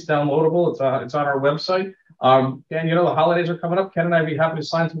free, it's downloadable, it's on our website. And the holidays are coming up. Ken and I would be happy to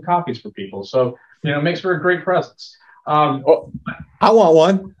sign some copies for people. So it makes for a great presents. I want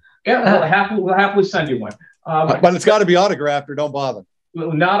one. Yeah, we'll happily send you one. But it's got to be autographed, or don't bother.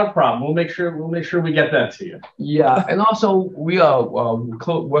 Not a problem. We'll make sure we get that to you. Yeah, and also we are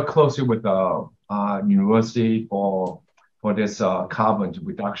work closely with the university for this carbon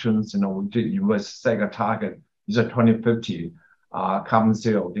reductions. We did university set a target. It's a 2050 carbon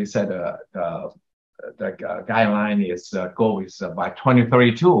zero. They said the guideline is goal is by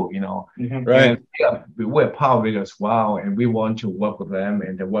 2032. Mm-hmm. Right. And we're part of it as well, and we want to work with them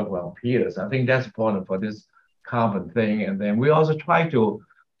and to work with our peers. I think that's important for this carbon thing. And then we also try to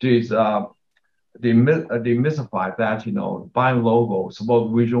demystify that, buying logos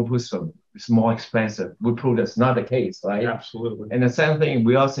about regional food system is more expensive. We prove that's not the case, right? Absolutely. And the same thing,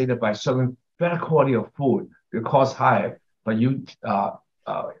 we all say that by serving better quality of food, the cost higher, but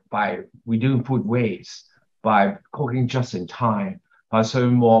by reducing food waste, by cooking just in time, by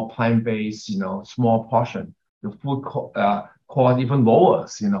serving more plant-based, small portion, the food cost even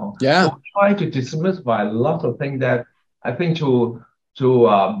lowers, Yeah. So we try to demystify a lot of things that I think to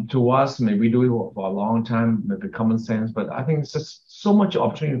us, maybe we do it for a long time, maybe common sense, but I think it's just so much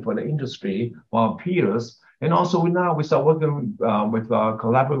opportunity for the industry, for our peers, and also now we start working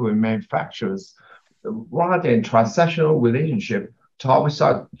collaborating with manufacturers, rather than transactional relationship. We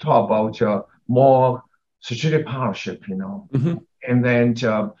start talk about more strategic partnership, Mm-hmm. and then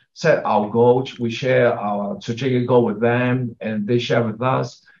set our goals. We share our strategic goal with them, and they share with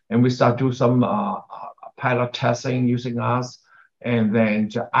us, and we start do some pilot testing using us. And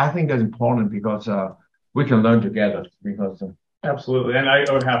then I think that's important because we can learn together. Because absolutely, and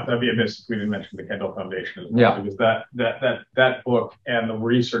I would have to be amiss if we didn't mention the Kendall Foundation as well, yeah, because that book and the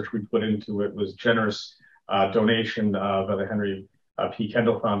research we put into it was generous donation by the Henry P.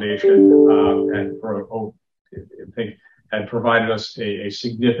 Kendall Foundation, and I think had provided us a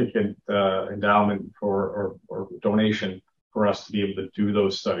significant endowment or donation for us to be able to do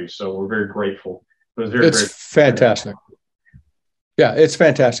those studies. So we're very grateful. It's fantastic. Yeah, it's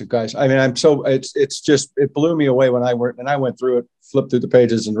fantastic, guys. I mean, it blew me away when I went through it, flipped through the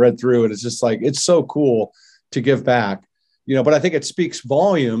pages and read through it. It's just like, it's so cool to give back, but I think it speaks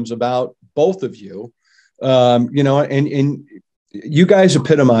volumes about both of you, and you guys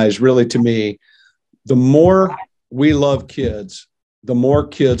epitomize really to me, the more we love kids, the more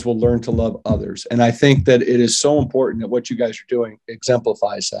kids will learn to love others. And I think that it is so important that what you guys are doing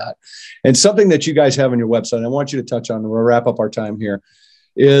exemplifies that. And something that you guys have on your website, I want you to touch on, and we'll wrap up our time here,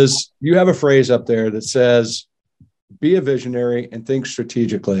 is you have a phrase up there that says, be a visionary and think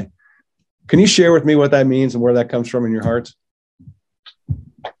strategically. Can you share with me what that means and where that comes from in your hearts?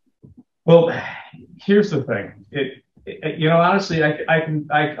 Well, here's the thing. Honestly,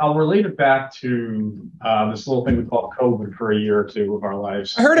 I'll relate it back to this little thing we call COVID for a year or two of our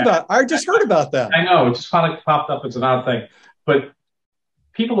lives. I just heard about that. I know, it just kind of popped up as an odd thing. But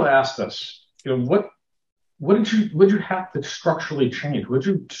people asked us, what did you have to structurally change? What did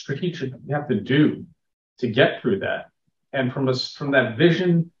you strategically have to do to get through that? And from that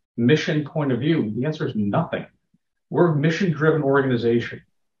vision, mission point of view, the answer is nothing. We're a mission-driven organization.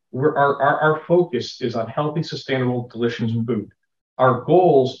 Our focus is on healthy, sustainable, delicious food. Our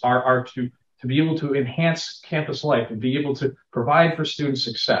goals are to be able to enhance campus life and be able to provide for student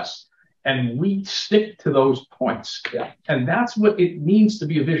success. And we stick to those points. Yeah. And that's what it means to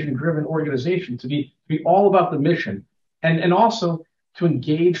be a vision-driven organization, to be all about the mission, and also to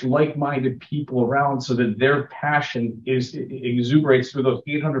engage like-minded people around so that their passion exuberates through those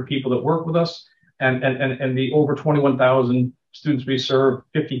 800 people that work with us and the over 21,000 students we serve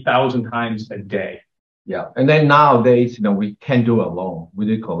 50,000 times a day. Yeah. And then nowadays, we can't do it alone. We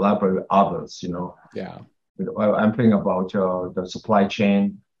need to collaborate with others, Yeah. I'm thinking about the supply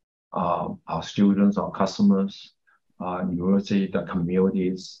chain, our students, our customers, university, the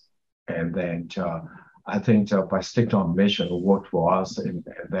communities. And then I think by sticking on mission, it worked for us. And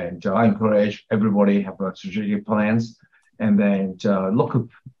then I encourage everybody have a strategic plans, and then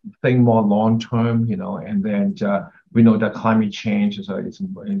think more long term, and then we know that climate change is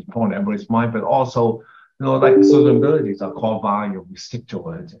important in everybody's mind, but also, like sustainability are core value. We stick to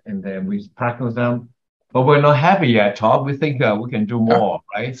it, and then we practice them. But we're not happy yet, Todd. We think we can do more,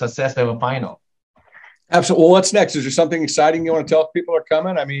 right? Success never final. Absolutely. Well, what's next? Is there something exciting you want to tell people are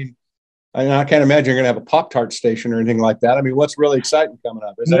coming? I mean, I can't imagine you're going to have a Pop-Tart station or anything like that. I mean, what's really exciting coming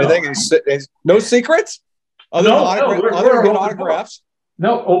up? Is anything? Is no secrets? Other than autographs?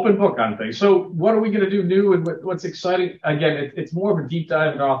 No, open book on things. So what are we going to do new, and what's exciting? Again, it's more of a deep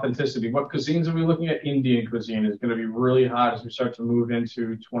dive in authenticity. What cuisines are we looking at? Indian cuisine is going to be really hot as we start to move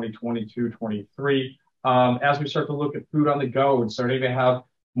into 2022, 23. As we start to look at food on the go and starting to have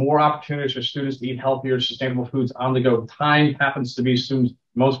more opportunities for students to eat healthier, sustainable foods on the go. Time happens to be students'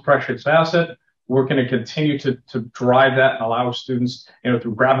 most precious asset. We're going to continue to drive that and allow students,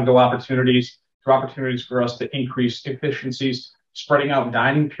 through grab-and-go opportunities, through opportunities for us to increase efficiencies, spreading out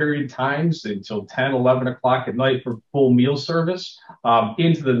dining period times until 10, 11 o'clock at night for full meal service,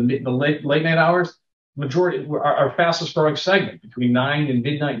 into the late night hours. Majority, our fastest growing segment between 9 and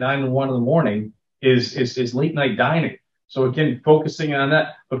midnight, 9 and 1 in the morning is late night dining. So again, focusing on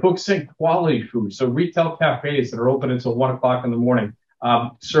that, but focusing quality food. So retail cafes that are open until 1 o'clock in the morning,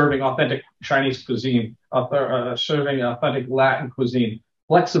 serving authentic Chinese cuisine, serving authentic Latin cuisine,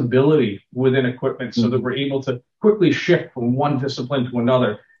 flexibility within equipment so that we're able to quickly shift from one discipline to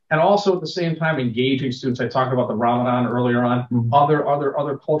another. And also at the same time, engaging students. I talked about the Ramadan earlier on,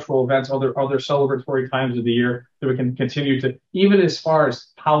 other cultural events, other celebratory times of the year that we can continue to, even as far as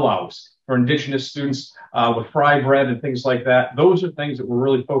powwows for Indigenous students with fry bread and things like that. Those are things that we're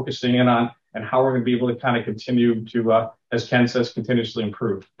really focusing in on and how we're going to be able to kind of continue to, as Ken says, continuously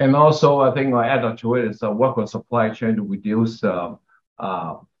improve. And also, I think I add on to it is work with supply chain to reduce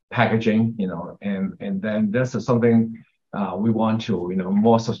packaging, and then this is something we want to,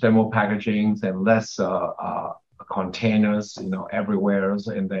 more sustainable packaging and less containers, everywhere,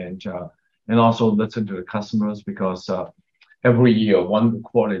 and then and also listen to the customers because every year one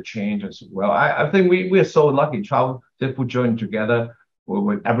quality change as well. I think we are so lucky. Travel Food Journey together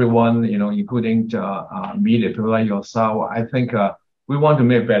with everyone, including media people like yourself. I think we want to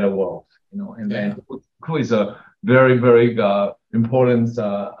make a better world, and then food is a very, very important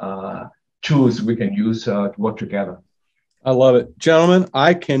tools we can use to work together. I love it. Gentlemen,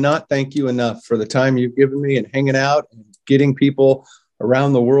 I cannot thank you enough for the time you've given me and hanging out and getting people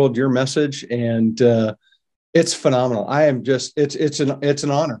around the world your message. And it's phenomenal. I am just, it's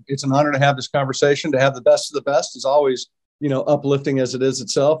an honor. It's an honor to have this conversation, to have the best of the best is always, uplifting as it is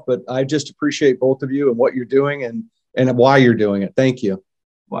itself. But I just appreciate both of you and what you're doing and why you're doing it. Thank you.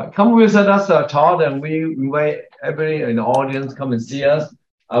 Well, come visit us, Todd, and we invite everybody in the audience come and see us.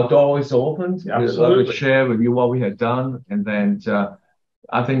 Our door is open. Absolutely. We'll share with you what we have done. And then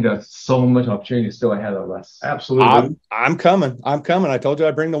I think there's so much opportunity still ahead of us. Absolutely. I'm coming. I told you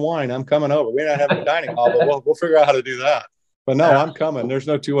I'd bring the wine. I'm coming over. We're not having a dining hall, but we'll figure out how to do that. But no, I'm coming. There's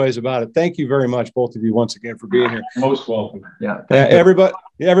no two ways about it. Thank you very much, both of you, once again, for being here. Most welcome. Yeah.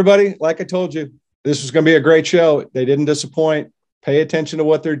 Everybody, like I told you, this was going to be a great show. They didn't disappoint. Pay attention to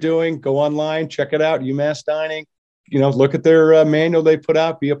what they're doing. Go online, check it out. UMass Dining. Look at their manual they put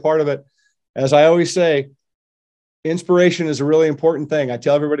out, be a part of it. As I always say, inspiration is a really important thing. I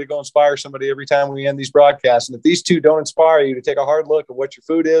tell everybody to go inspire somebody every time we end these broadcasts. And if these two don't inspire you to take a hard look at what your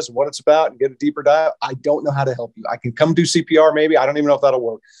food is and what it's about and get a deeper dive, I don't know how to help you. I can come do CPR maybe. I don't even know if that'll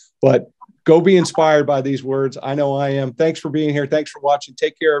work. But go be inspired by these words. I know I am. Thanks for being here. Thanks for watching.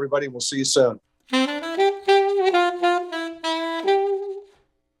 Take care, everybody. We'll see you soon.